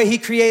 The way he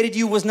created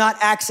you was not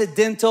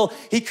accidental.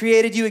 He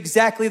created you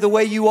exactly the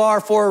way you are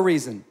for a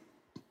reason.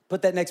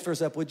 Put that next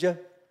verse up, would you?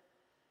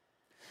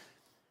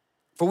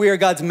 For we are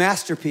God's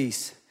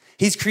masterpiece.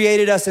 He's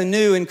created us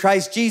anew in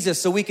Christ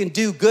Jesus so we can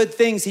do good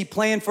things he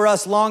planned for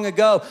us long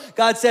ago.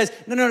 God says,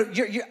 no,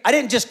 I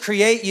didn't just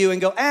create you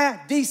and go,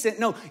 decent.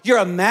 No, you're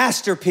a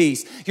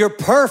masterpiece. You're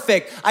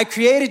perfect. I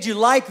created you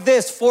like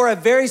this for a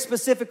very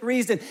specific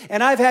reason.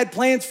 And I've had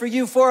plans for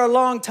you for a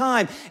long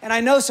time. And I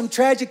know some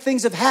tragic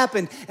things have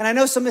happened. And I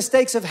know some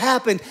mistakes have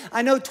happened.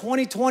 I know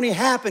 2020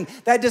 happened.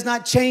 That does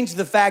not change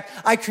the fact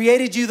I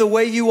created you the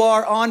way you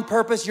are on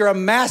purpose. You're a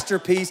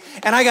masterpiece.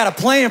 And I got a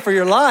plan for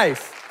your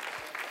life.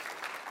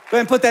 Go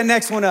ahead and put that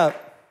next one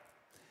up.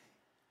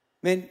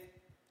 Man,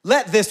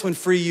 let this one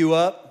free you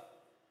up.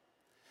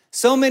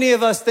 So many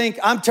of us think,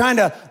 I'm trying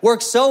to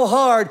work so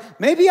hard.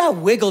 Maybe I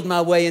wiggled my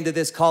way into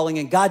this calling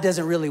and God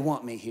doesn't really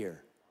want me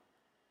here.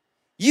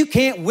 You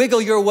can't wiggle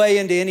your way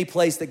into any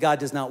place that God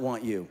does not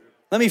want you.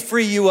 Let me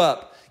free you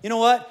up. You know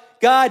what?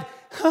 God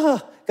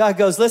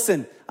goes,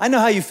 listen, I know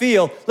how you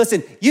feel.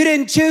 Listen, you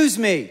didn't choose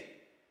me.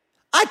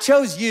 I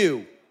chose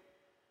you.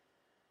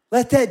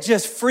 Let that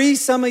just free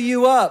some of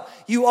you up.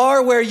 You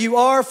are where you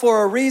are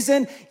for a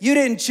reason. You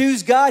didn't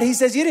choose God. He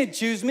says, you didn't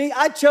choose me.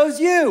 I chose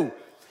you.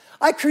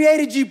 I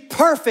created you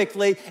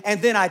perfectly,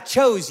 and then I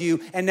chose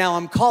you, and now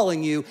I'm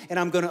calling you, and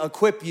I'm going to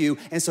equip you.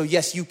 And so,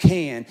 yes, you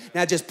can.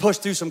 Now just push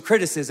through some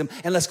criticism,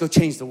 and let's go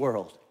change the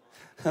world.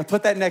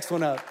 Put that next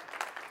one up.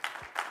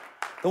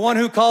 The one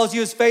who calls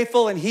you is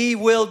faithful, and he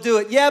will do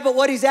it. Yeah, but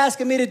what he's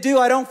asking me to do,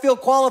 I don't feel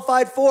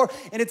qualified for,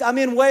 and I'm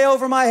in way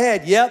over my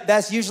head. Yep,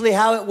 that's usually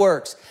how it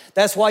works.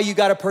 That's why you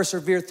got to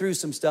persevere through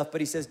some stuff. But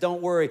he says, don't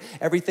worry.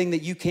 Everything that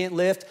you can't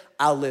lift,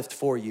 I'll lift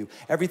for you.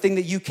 Everything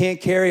that you can't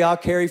carry, I'll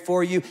carry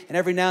for you. And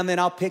every now and then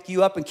I'll pick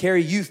you up and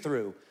carry you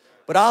through.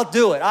 But I'll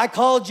do it. I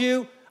called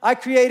you. I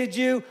created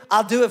you.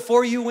 I'll do it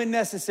for you when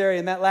necessary.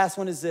 And that last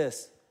one is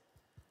this.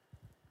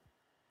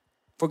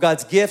 For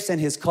God's gifts and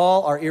his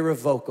call are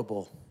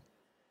irrevocable.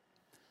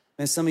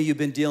 Man, some of you have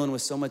been dealing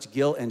with so much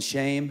guilt and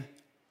shame.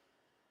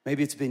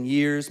 Maybe it's been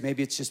years.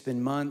 Maybe it's just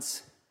been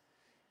months.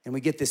 And we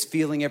get this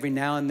feeling every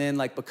now and then,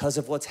 like because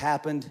of what's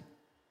happened,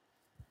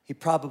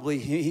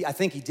 I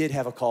think he did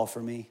have a call for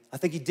me. I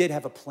think he did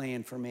have a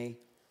plan for me.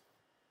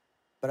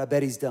 But I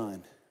bet he's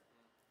done.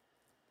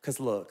 Because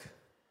look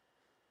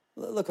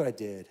what I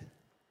did.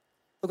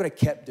 Look what I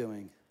kept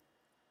doing.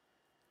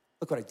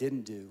 Look what I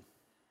didn't do.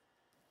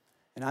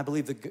 And I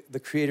believe the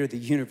creator of the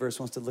universe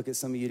wants to look at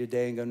some of you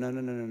today and go,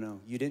 no.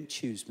 You didn't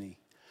choose me.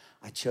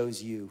 I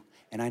chose you.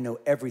 And I know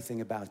everything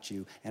about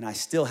you, and I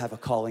still have a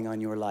calling on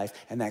your life,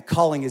 and that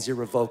calling is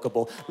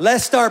irrevocable.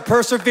 Let's start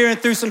persevering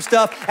through some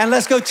stuff, and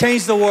let's go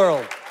change the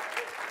world.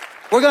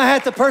 We're going to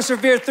have to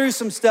persevere through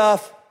some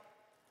stuff.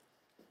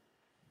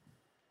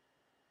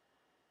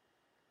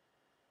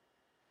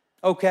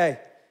 Okay,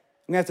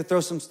 we're going to have to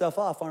throw some stuff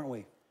off, aren't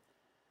we?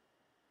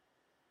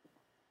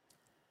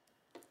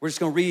 We're just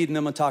going to read, and then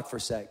I'm going to talk for a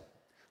sec.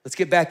 Let's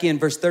get back in,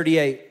 verse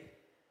 38.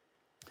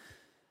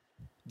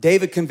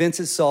 David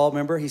convinces Saul,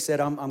 remember, he said,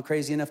 I'm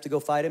crazy enough to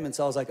go fight him. And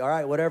Saul's like, all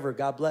right, whatever,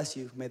 God bless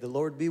you. May the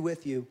Lord be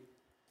with you.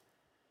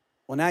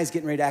 Well, now he's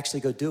getting ready to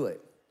actually go do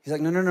it. He's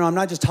like, no, I'm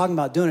not just talking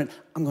about doing it.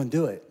 I'm going to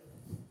do it.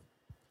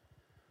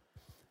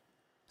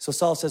 So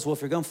Saul says, well,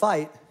 if you're gonna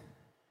fight,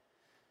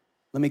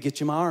 let me get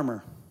you my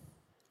armor.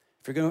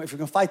 If you're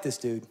gonna fight this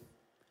dude,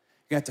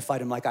 you're gonna have to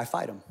fight him like I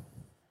fight him.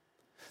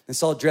 Then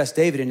Saul dressed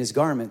David in his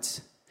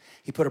garments.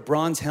 He put a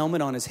bronze helmet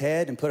on his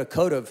head and put a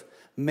coat of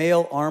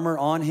mail armor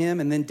on him.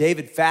 And then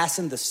David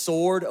fastened the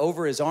sword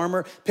over his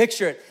armor.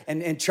 Picture it,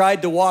 and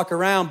tried to walk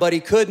around, but he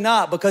could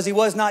not because he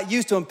was not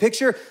used to him.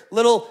 Picture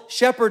little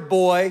shepherd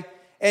boy,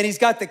 and he's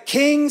got the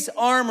king's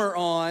armor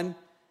on,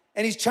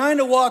 and he's trying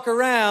to walk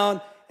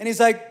around, and he's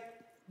like,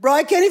 bro,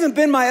 I can't even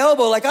bend my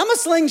elbow. Like, I'm a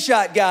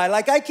slingshot guy.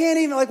 Like, I can't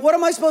even, like, what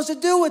am I supposed to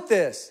do with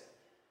this?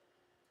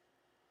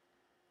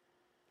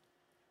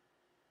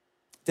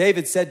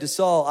 David said to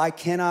Saul, I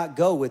cannot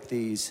go with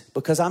these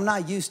because I'm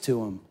not used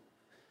to them.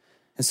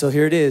 And so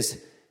here it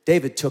is.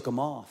 David took them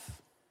off.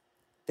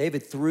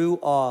 David threw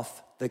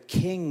off the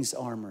king's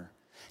armor.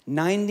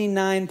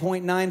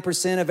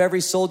 99.9% of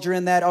every soldier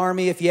in that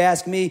army, if you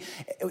ask me,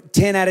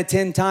 10 out of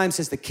 10 times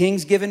says the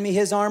king's given me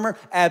his armor.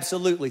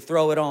 Absolutely,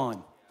 throw it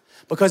on.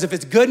 Because if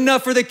it's good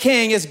enough for the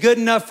king, it's good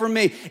enough for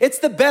me. It's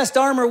the best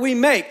armor we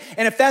make.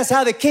 And if that's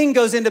how the king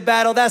goes into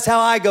battle, that's how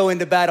I go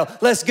into battle.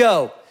 Let's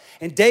go.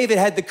 And David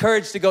had the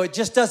courage to go, it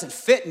just doesn't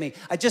fit me.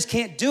 I just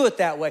can't do it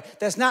that way.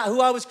 That's not who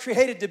I was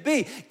created to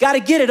be. Got to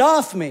get it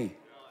off me.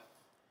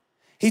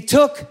 He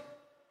took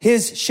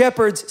his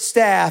shepherd's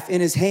staff in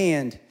his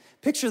hand.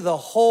 Picture the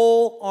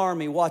whole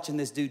army watching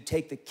this dude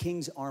take the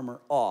king's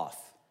armor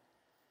off.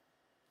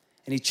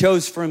 And he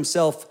chose for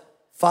himself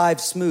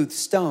 5 smooth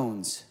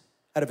stones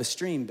out of a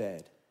stream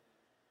bed.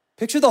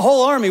 Picture the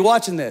whole army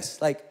watching this.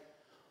 Like,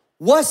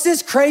 what's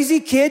this crazy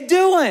kid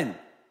doing?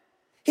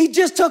 He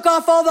just took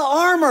off all the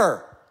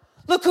armor.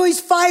 Look who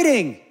he's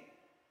fighting.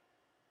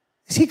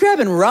 Is he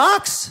grabbing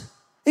rocks?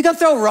 You gonna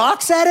throw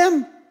rocks at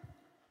him?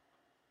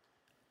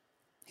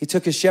 He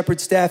took his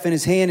shepherd's staff in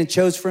his hand and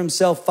chose for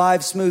himself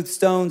 5 smooth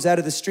stones out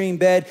of the stream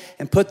bed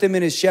and put them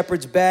in his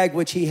shepherd's bag,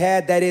 which he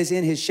had, that is,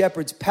 in his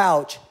shepherd's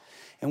pouch.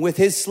 And with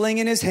his sling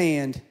in his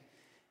hand,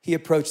 he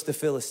approached the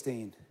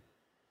Philistine.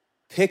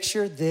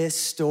 Picture this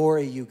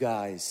story, you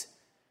guys.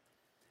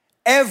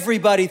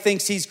 Everybody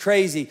thinks he's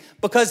crazy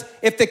because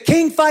if the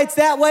king fights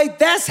that way,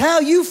 that's how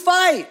you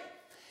fight.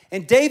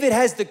 And David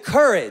has the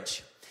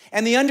courage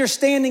and the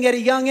understanding at a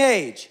young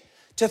age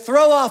to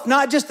throw off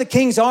not just the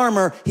king's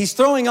armor, he's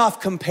throwing off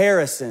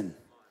comparison.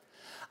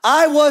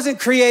 I wasn't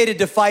created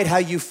to fight how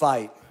you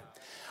fight.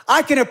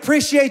 I can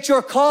appreciate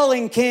your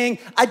calling, king.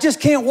 I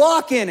just can't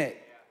walk in it.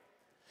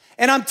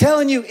 And I'm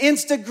telling you,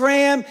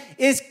 Instagram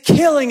is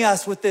killing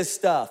us with this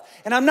stuff.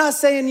 And I'm not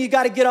saying you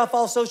got to get off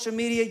all social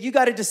media. You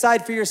got to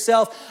decide for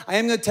yourself. I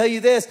am going to tell you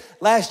this.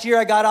 Last year,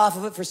 I got off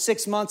of it for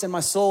 6 months and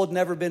my soul had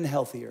never been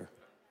healthier.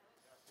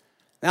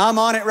 Now, I'm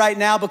on it right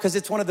now because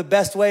it's one of the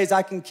best ways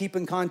I can keep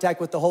in contact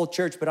with the whole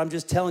church. But I'm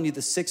just telling you,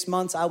 the 6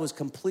 months I was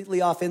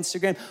completely off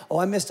Instagram. Oh,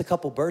 I missed a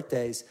couple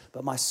birthdays,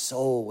 but my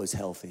soul was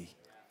healthy.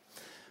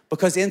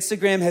 Because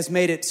Instagram has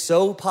made it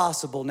so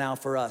possible now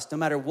for us, no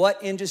matter what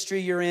industry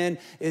you're in,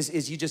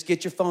 is you just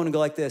get your phone and go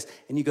like this,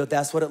 and you go,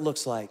 that's what it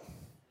looks like.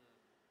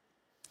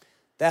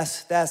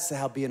 That's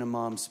how being a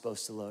mom's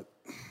supposed to look.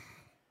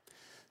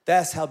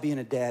 That's how being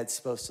a dad's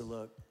supposed to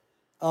look.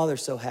 Oh, they're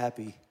so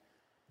happy.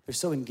 They're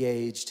so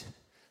engaged.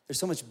 They're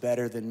so much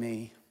better than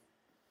me.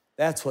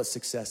 That's what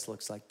success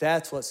looks like.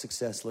 That's what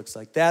success looks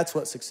like. That's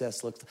what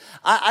success looks like.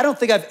 I don't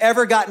think I've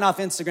ever gotten off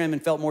Instagram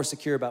and felt more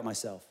secure about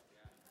myself.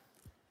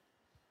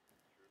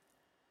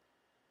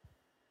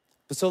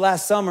 But so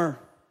last summer,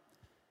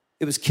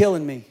 it was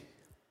killing me.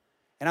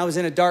 And I was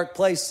in a dark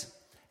place.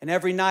 And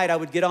every night I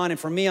would get on. And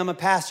for me, I'm a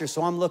pastor.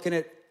 So I'm looking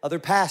at other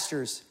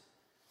pastors.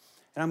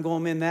 And I'm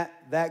going, man,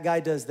 that guy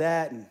does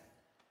that. And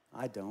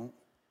I don't.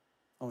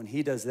 Oh, and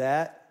he does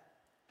that.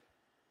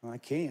 Well, I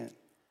can't.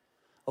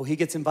 Oh, he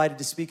gets invited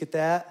to speak at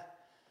that.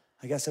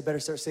 I guess I better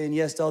start saying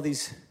yes to all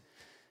these,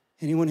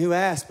 anyone who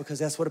asks, because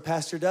that's what a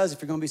pastor does.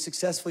 If you're going to be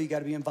successful, you got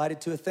to be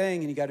invited to a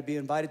thing, and you got to be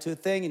invited to a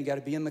thing, and you got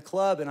to be in the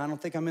club, and I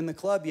don't think I'm in the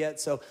club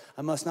yet, so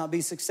I must not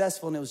be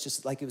successful. And it was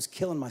just like it was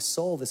killing my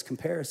soul, this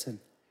comparison.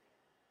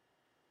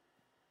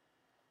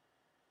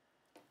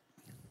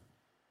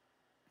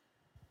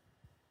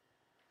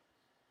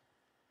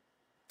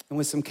 And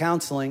with some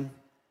counseling,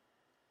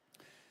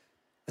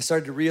 I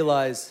started to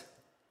realize,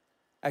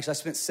 actually, I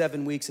spent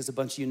 7 weeks, as a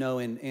bunch of you know,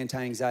 in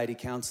anti-anxiety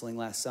counseling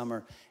last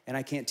summer. And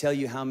I can't tell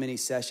you how many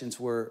sessions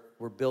were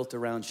built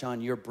around, Shawn,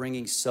 you're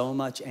bringing so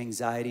much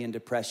anxiety and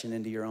depression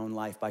into your own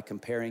life by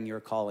comparing your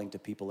calling to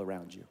people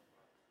around you.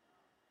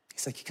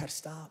 He's like, you got to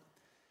stop.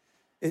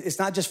 It's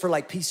not just for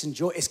like peace and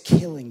joy. It's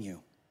killing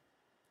you.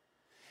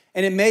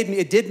 And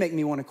it did make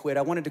me want to quit.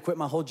 I wanted to quit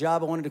my whole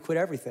job. I wanted to quit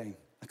everything.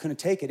 I couldn't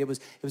take it. It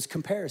was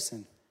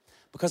comparison.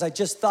 Because I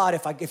just thought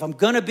if I'm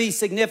gonna be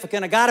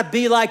significant, I gotta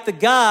be like the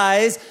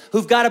guys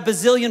who've got a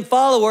bazillion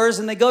followers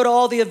and they go to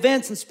all the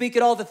events and speak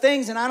at all the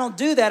things, and I don't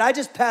do that. I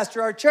just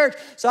pastor our church,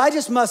 so I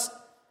just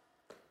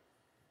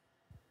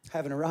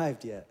haven't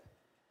arrived yet.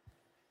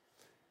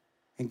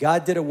 And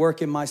God did a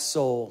work in my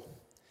soul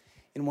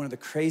in one of the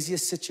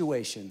craziest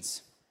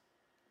situations.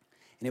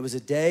 And it was a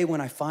day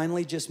when I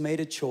finally just made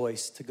a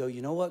choice to go,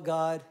 you know what,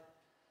 God?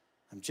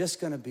 I'm just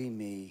gonna be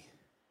me.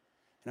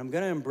 And I'm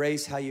gonna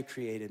embrace how you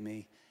created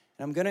me.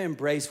 And I'm gonna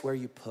embrace where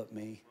you put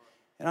me.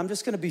 And I'm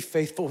just gonna be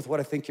faithful with what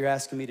I think you're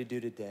asking me to do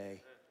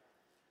today.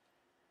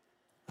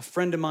 A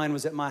friend of mine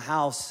was at my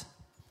house,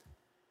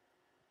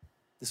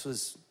 this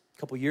was a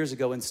couple years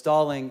ago,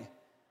 installing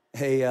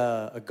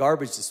a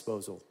garbage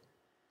disposal.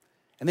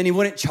 And then he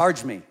wouldn't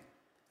charge me. And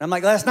I'm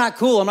like, that's not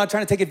cool. I'm not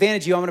trying to take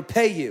advantage of you. I'm gonna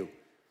pay you.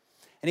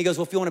 And he goes,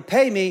 well, if you wanna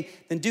pay me,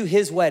 then do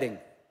his wedding.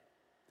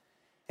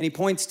 And he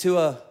points to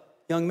a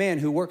young man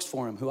who works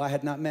for him, who I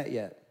had not met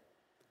yet.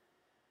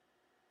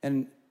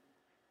 And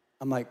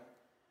I'm like,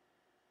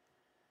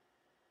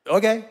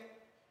 okay.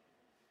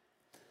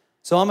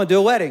 So I'm gonna do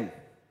a wedding.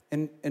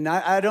 And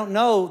I don't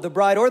know the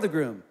bride or the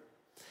groom.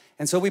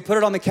 And so we put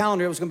it on the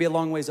calendar. It was gonna be a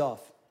long ways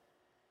off.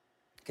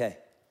 Okay.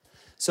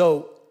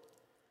 So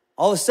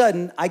all of a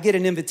sudden, I get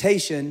an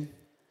invitation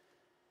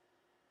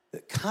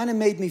that kind of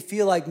made me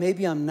feel like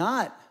maybe I'm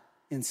not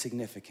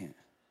insignificant.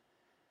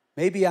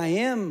 Maybe I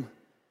am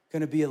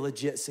gonna be a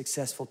legit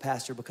successful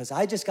pastor because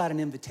I just got an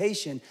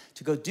invitation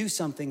to go do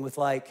something with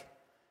like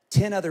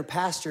 10 other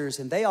pastors,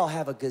 and they all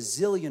have a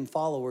gazillion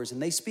followers,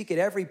 and they speak at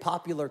every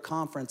popular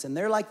conference, and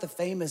they're like the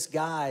famous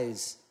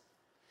guys.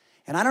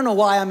 And I don't know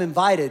why I'm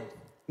invited.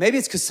 Maybe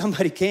it's because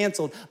somebody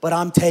canceled, but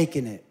I'm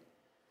taking it.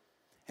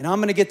 And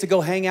I'm gonna get to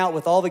go hang out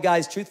with all the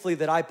guys, truthfully,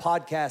 that I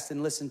podcast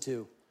and listen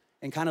to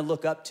and kind of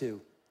look up to.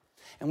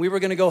 And we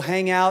were gonna go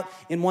hang out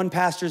in one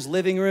pastor's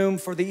living room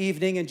for the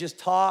evening and just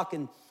talk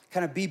and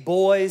kind of be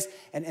boys.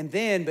 And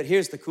then, but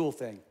here's the cool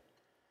thing.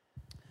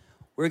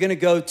 We're gonna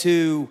go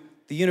to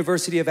the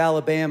University of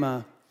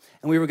Alabama,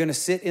 and we were gonna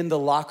sit in the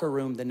locker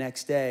room the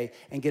next day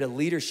and get a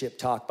leadership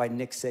talk by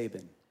Nick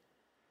Saban.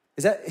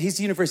 He's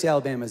the University of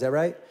Alabama, is that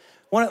right?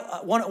 One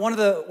of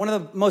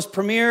the most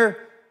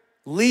premier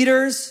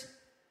leaders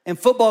and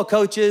football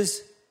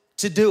coaches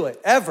to do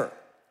it, ever.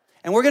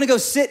 And we're gonna go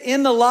sit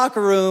in the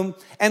locker room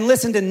and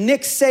listen to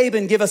Nick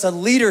Saban give us a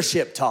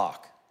leadership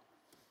talk.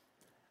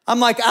 I'm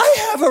like, I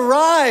have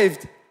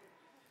arrived.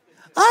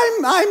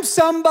 I'm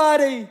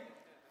somebody.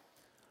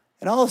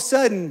 And all of a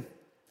sudden,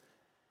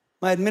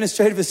 my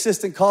administrative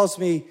assistant calls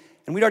me,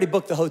 and we'd already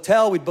booked the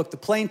hotel, we'd booked the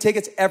plane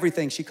tickets,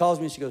 everything. She calls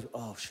me and she goes,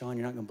 oh, Shawn,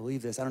 you're not gonna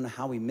believe this. I don't know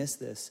how we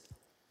missed this.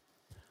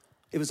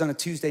 It was on a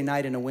Tuesday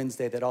night and a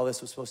Wednesday that all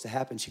this was supposed to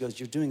happen. She goes,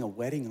 you're doing a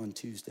wedding on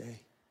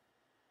Tuesday.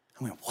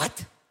 I went,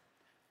 what?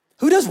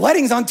 Who does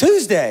weddings on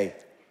Tuesday?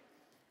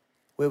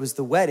 Well, it was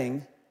the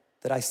wedding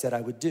that I said I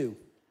would do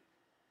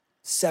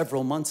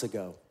several months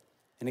ago.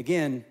 And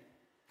again,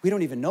 we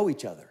don't even know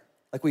each other.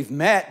 Like we've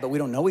met, but we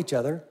don't know each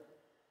other.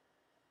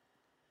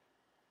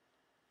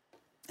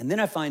 And then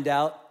I find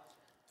out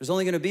there's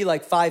only gonna be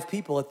like 5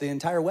 people at the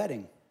entire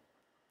wedding.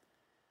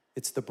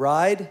 It's the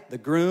bride, the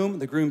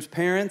groom's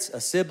parents, a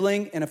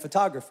sibling, and a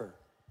photographer.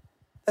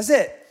 That's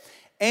it.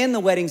 And the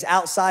wedding's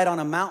outside on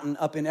a mountain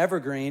up in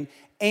Evergreen,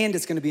 and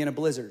it's gonna be in a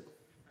blizzard.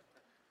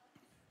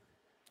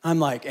 I'm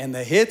like, and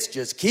the hits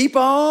just keep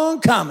on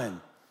coming.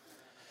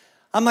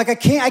 I'm like, I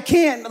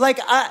can't, like,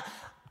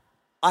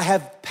 I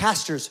have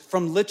pastors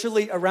from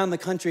literally around the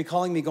country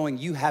calling me going,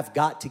 you have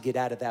got to get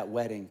out of that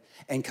wedding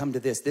and come to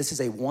this. This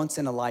is a once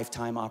in a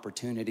lifetime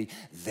opportunity.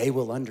 They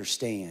will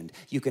understand.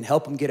 You can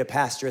help them get a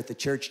pastor at the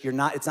church.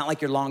 It's not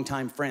like you're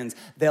longtime friends.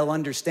 They'll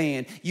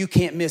understand. You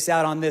can't miss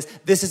out on this.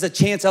 This is a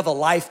chance of a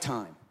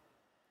lifetime.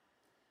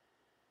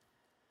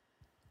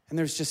 And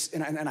there's just,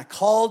 and I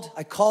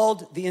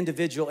called the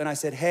individual and I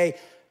said, hey,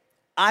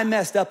 I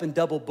messed up and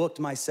double booked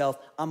myself.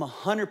 I'm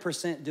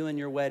 100% doing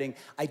your wedding.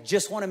 I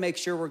just want to make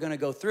sure we're going to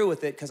go through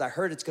with it because I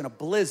heard it's going to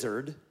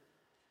blizzard.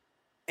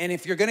 And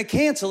if you're going to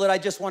cancel it, I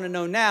just want to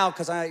know now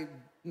because I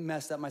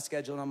messed up my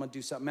schedule and I'm going to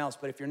do something else.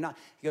 But if you're not,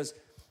 he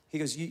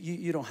goes,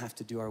 you don't have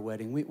to do our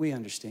wedding. We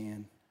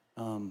understand.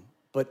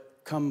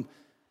 But come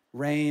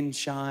rain,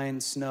 shine,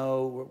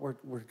 snow,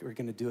 we're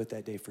going to do it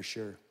that day for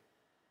sure.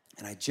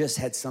 And I just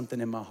had something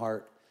in my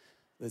heart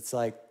that's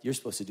like, you're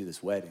supposed to do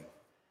this wedding.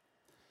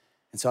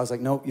 And so I was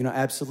like, no,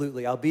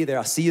 absolutely. I'll be there.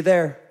 I'll see you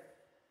there.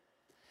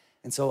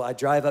 And so I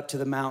drive up to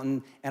the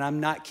mountain, and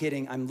I'm not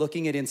kidding. I'm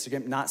looking at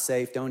Instagram, not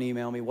safe, don't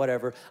email me,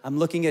 whatever. I'm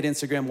looking at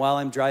Instagram while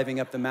I'm driving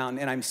up the mountain,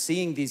 and I'm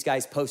seeing these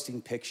guys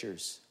posting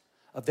pictures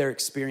of their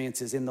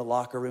experiences in the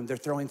locker room. They're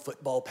throwing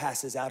football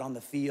passes out on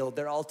the field.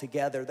 They're all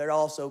together. They're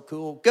all so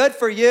cool. Good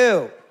for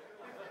you.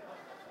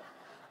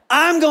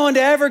 I'm going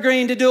to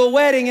Evergreen to do a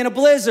wedding in a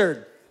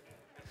blizzard.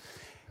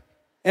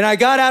 And I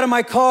got out of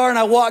my car and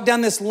I walked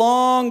down this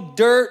long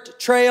dirt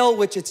trail,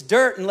 which it's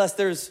dirt unless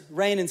there's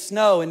rain and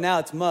snow, and now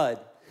it's mud.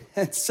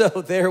 And so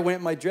there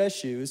went my dress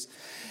shoes.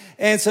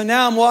 And so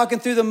now I'm walking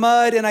through the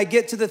mud and I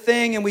get to the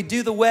thing and we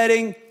do the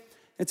wedding.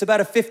 It's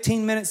about a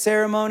 15-minute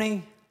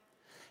ceremony.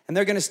 And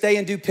they're gonna stay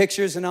and do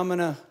pictures and I'm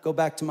gonna go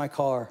back to my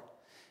car.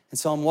 And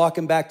so I'm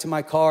walking back to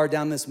my car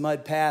down this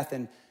mud path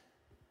and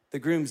the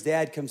groom's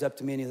dad comes up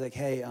to me and he's like,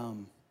 hey,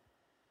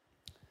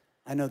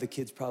 I know the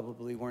kids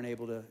probably weren't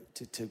able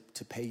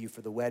to pay you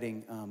for the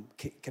wedding.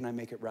 Can I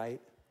make it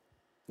right?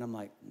 And I'm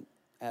like,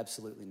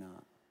 absolutely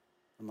not.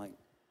 I'm like,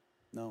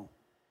 no.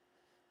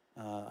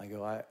 I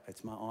go,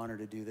 it's my honor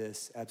to do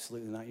this.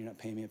 Absolutely not. You're not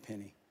paying me a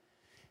penny.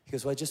 He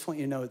goes, well, I just want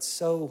you to know it's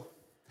so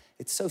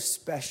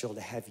special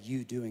to have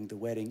you doing the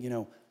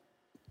wedding,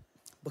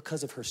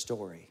 because of her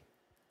story.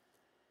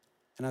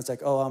 And I was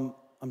like, oh,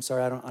 I'm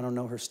sorry, I don't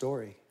know her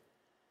story.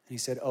 And he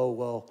said, oh,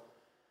 well,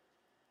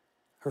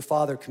 her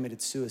father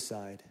committed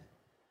suicide.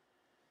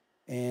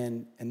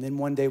 And then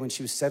one day when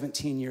she was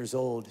 17 years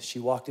old, she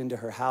walked into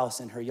her house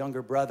and her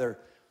younger brother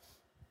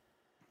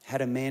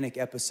had a manic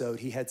episode.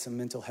 He had some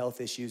mental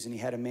health issues and he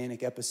had a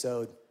manic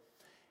episode.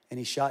 And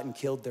he shot and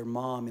killed their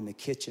mom in the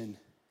kitchen.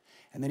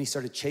 And then he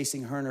started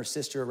chasing her and her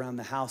sister around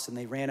the house, and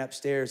they ran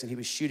upstairs, and he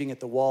was shooting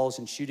at the walls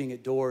and shooting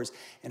at doors.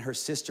 And her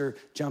sister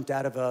jumped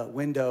out of a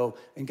window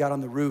and got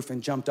on the roof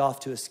and jumped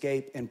off to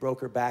escape and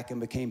broke her back and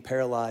became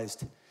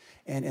paralyzed.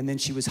 And then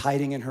she was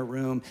hiding in her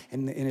room,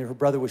 and her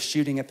brother was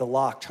shooting at the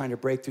lock, trying to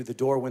break through the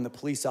door when the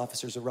police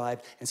officers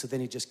arrived. And so then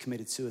he just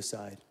committed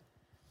suicide.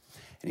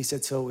 And he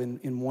said, so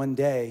in one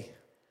day,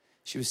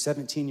 she was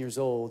 17 years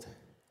old,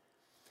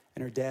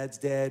 and her dad's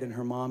dead, and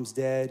her mom's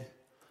dead,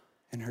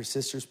 and her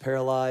sister's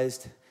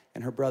paralyzed,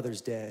 and her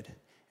brother's dead.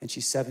 And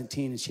she's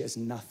 17, and she has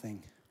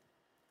nothing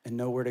and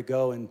nowhere to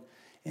go. And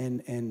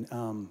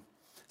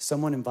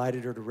someone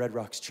invited her to Red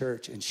Rocks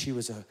Church, and she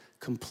was a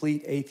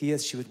complete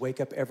atheist. She would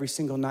wake up every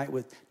single night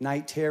with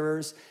night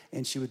terrors,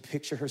 and she would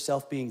picture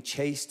herself being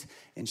chased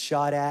and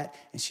shot at,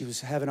 and she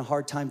was having a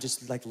hard time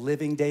just like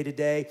living day to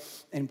day,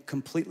 and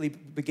completely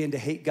began to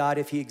hate God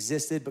if he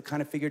existed, but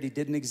kind of figured he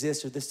didn't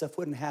exist or this stuff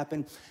wouldn't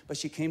happen. But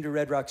she came to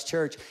Red Rocks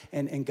Church,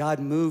 and God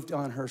moved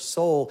on her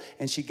soul,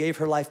 and she gave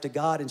her life to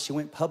God, and she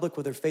went public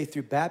with her faith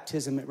through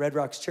baptism at Red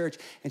Rocks Church,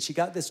 and she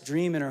got this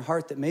dream in her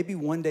heart that maybe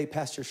one day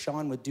Pastor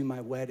Shawn would do my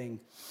wedding.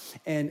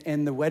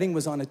 And the wedding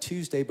was on a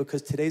Tuesday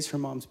because today's her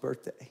mom's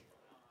birthday.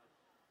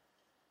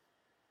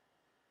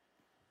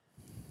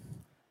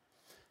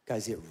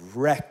 Guys, it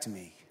wrecked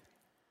me.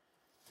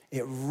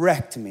 It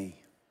wrecked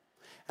me.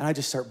 And I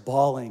just start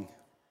bawling.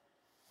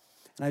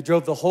 And I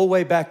drove the whole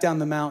way back down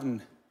the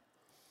mountain.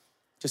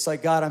 Just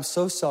like, God, I'm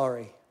so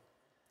sorry.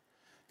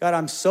 God,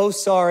 I'm so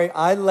sorry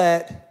I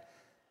let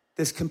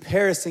this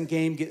comparison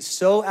game get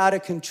so out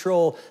of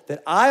control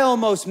that I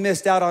almost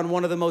missed out on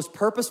one of the most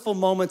purposeful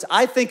moments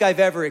I think I've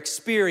ever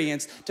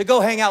experienced, to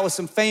go hang out with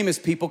some famous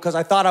people because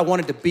I thought I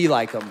wanted to be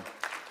like them.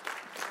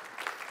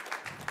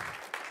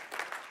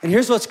 And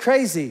here's what's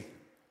crazy.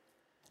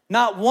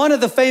 Not one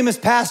of the famous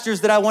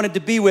pastors that I wanted to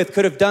be with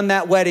could have done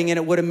that wedding and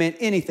it would have meant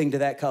anything to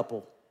that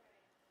couple.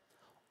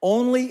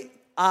 Only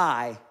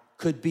I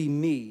could be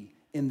me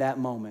in that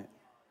moment.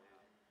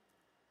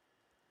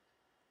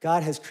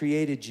 God has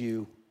created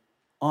you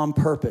on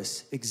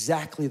purpose,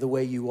 exactly the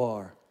way you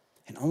are.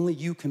 And only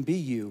you can be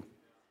you.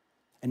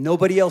 And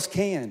nobody else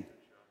can.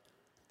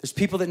 There's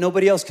people that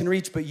nobody else can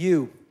reach but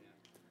you.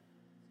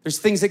 There's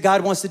things that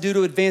God wants to do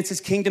to advance his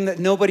kingdom that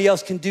nobody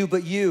else can do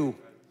but you.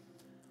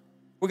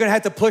 We're gonna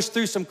have to push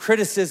through some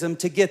criticism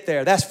to get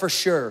there, that's for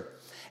sure.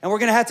 And we're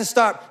gonna have to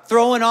start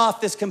throwing off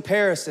this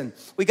comparison.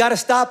 We gotta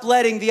stop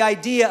letting the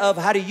idea of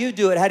how do you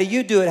do it, how do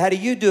you do it, how do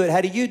you do it,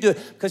 how do you do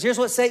it? Because here's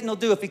what Satan will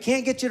do. If he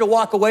can't get you to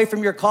walk away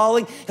from your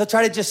calling, he'll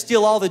try to just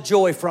steal all the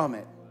joy from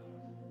it.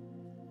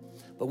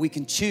 But we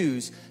can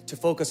choose to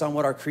focus on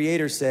what our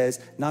Creator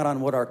says, not on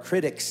what our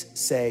critics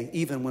say,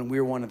 even when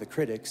we're one of the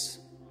critics.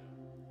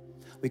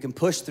 We can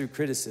push through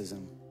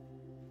criticism.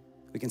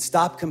 We can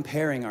stop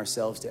comparing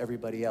ourselves to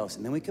everybody else.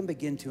 And then we can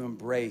begin to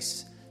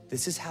embrace,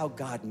 this is how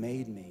God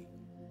made me.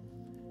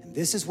 And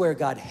this is where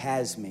God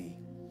has me.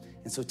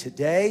 And so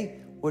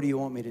today, what do you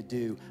want me to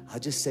do? I'll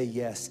just say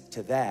yes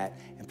to that.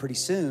 And pretty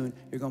soon,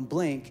 you're going to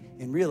blink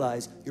and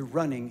realize you're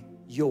running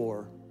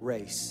your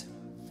race.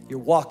 You're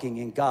walking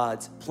in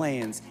God's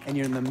plans, and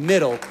you're in the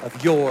middle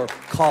of your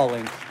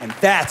calling. And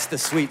that's the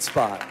sweet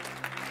spot.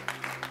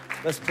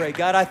 Let's pray.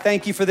 God, I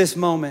thank you for this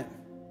moment.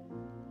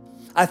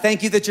 I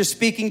thank you that you're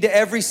speaking to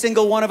every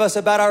single one of us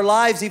about our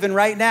lives, even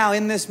right now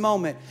in this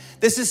moment.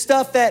 This is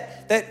stuff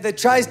that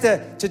tries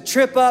to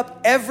trip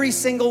up every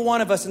single one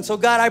of us. And so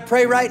God, I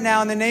pray right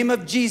now in the name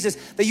of Jesus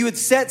that you would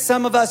set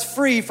some of us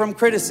free from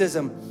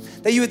criticism,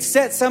 that you would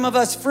set some of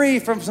us free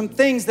from some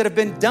things that have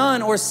been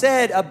done or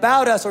said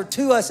about us or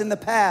to us in the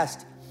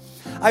past.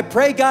 I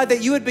pray, God,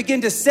 that you would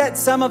begin to set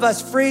some of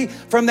us free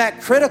from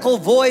that critical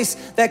voice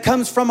that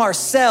comes from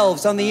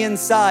ourselves on the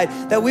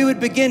inside, that we would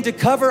begin to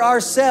cover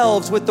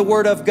ourselves with the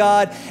Word of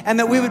God, and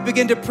that we would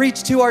begin to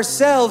preach to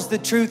ourselves the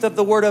truth of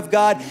the Word of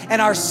God,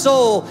 and our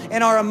soul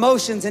and our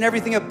emotions and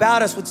everything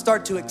about us would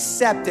start to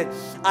accept it.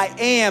 I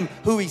am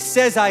who he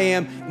says I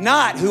am,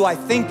 not who I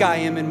think I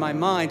am in my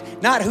mind,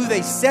 not who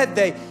they said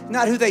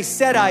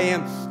I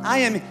am. I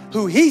am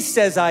who he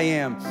says I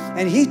am.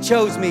 And he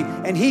chose me,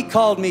 and he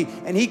called me,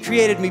 and he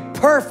created me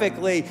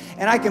perfectly.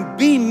 And I can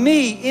be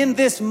me in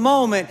this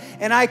moment,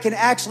 and I can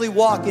actually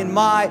walk in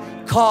my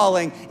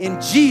calling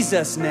in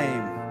Jesus'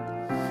 name.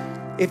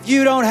 If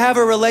you don't have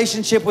a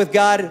relationship with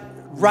God,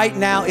 right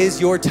now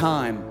is your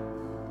time.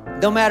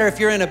 No matter if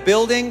you're in a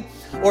building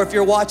or if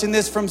you're watching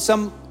this from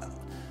some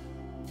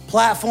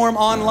platform,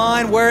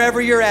 online,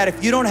 wherever you're at,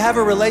 if you don't have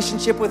a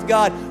relationship with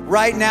God,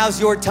 right now's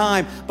your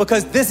time,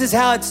 because this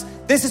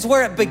is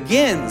where it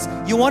begins.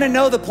 You want to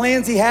know the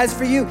plans he has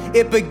for you?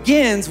 It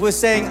begins with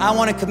saying, I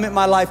want to commit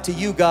my life to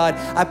you, God.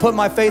 I put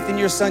my faith in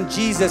your son,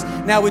 Jesus.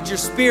 Now would your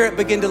spirit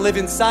begin to live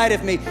inside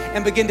of me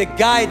and begin to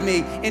guide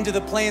me into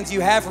the plans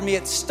you have for me?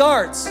 It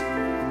starts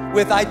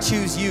with, I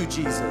choose you,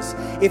 Jesus.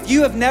 If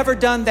you have never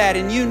done that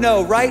and you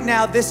know right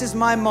now, this is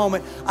my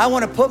moment, I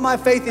want to put my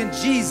faith in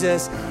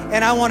Jesus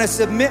and I want to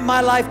submit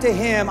my life to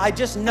him. I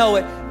just know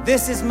it.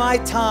 This is my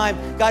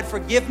time. God,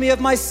 forgive me of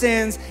my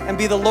sins and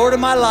be the Lord of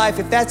my life.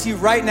 If that's you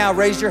right now,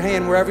 raise your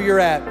hand wherever you're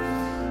at.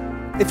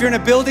 If you're in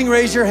a building,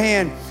 raise your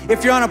hand.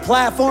 If you're on a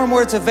platform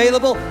where it's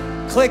available,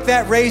 click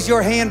that raise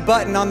your hand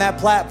button on that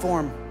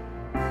platform.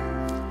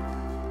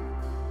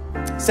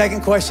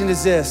 Second question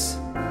is this.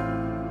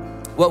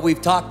 What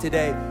we've talked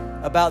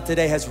about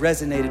today has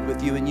resonated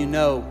with you, and you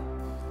know,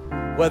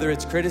 whether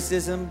it's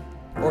criticism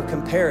or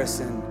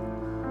comparison,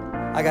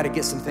 I got to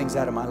get some things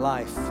out of my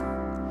life.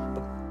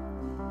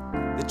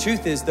 But the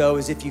truth is, though,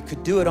 is if you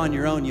could do it on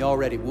your own, you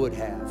already would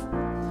have.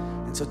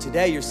 And so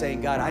today you're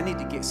saying, God, I need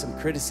to get some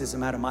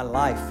criticism out of my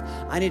life.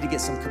 I need to get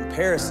some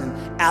comparison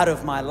out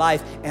of my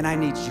life, and I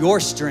need your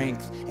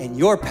strength and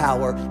your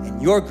power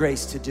and your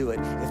grace to do it.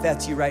 If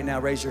that's you right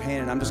now, raise your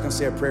hand, and I'm just going to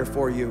say a prayer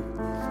for you.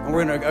 And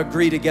we're going to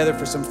agree together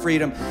for some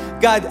freedom.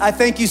 God, I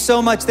thank you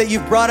so much that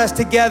you've brought us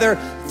together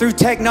through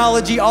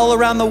technology all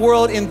around the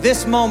world in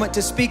this moment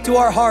to speak to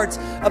our hearts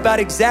about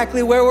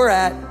exactly where we're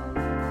at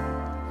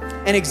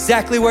and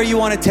exactly where you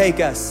want to take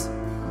us.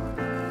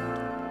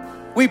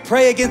 We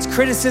pray against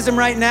criticism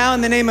right now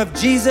in the name of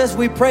Jesus.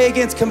 We pray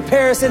against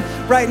comparison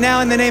right now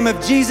in the name of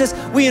Jesus.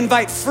 We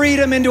invite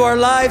freedom into our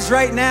lives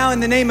right now in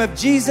the name of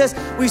Jesus.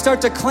 We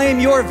start to claim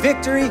your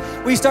victory.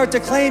 We start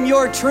to claim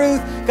your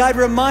truth. God,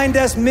 remind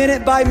us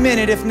minute by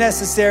minute, if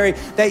necessary,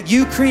 that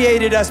you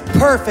created us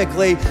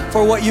perfectly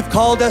for what you've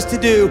called us to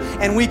do,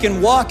 and we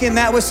can walk in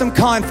that with some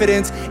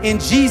confidence in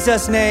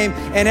Jesus' name.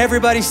 And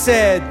everybody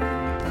said,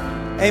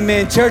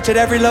 amen. Church, at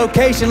every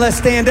location, let's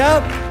stand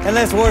up and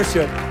let's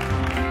worship.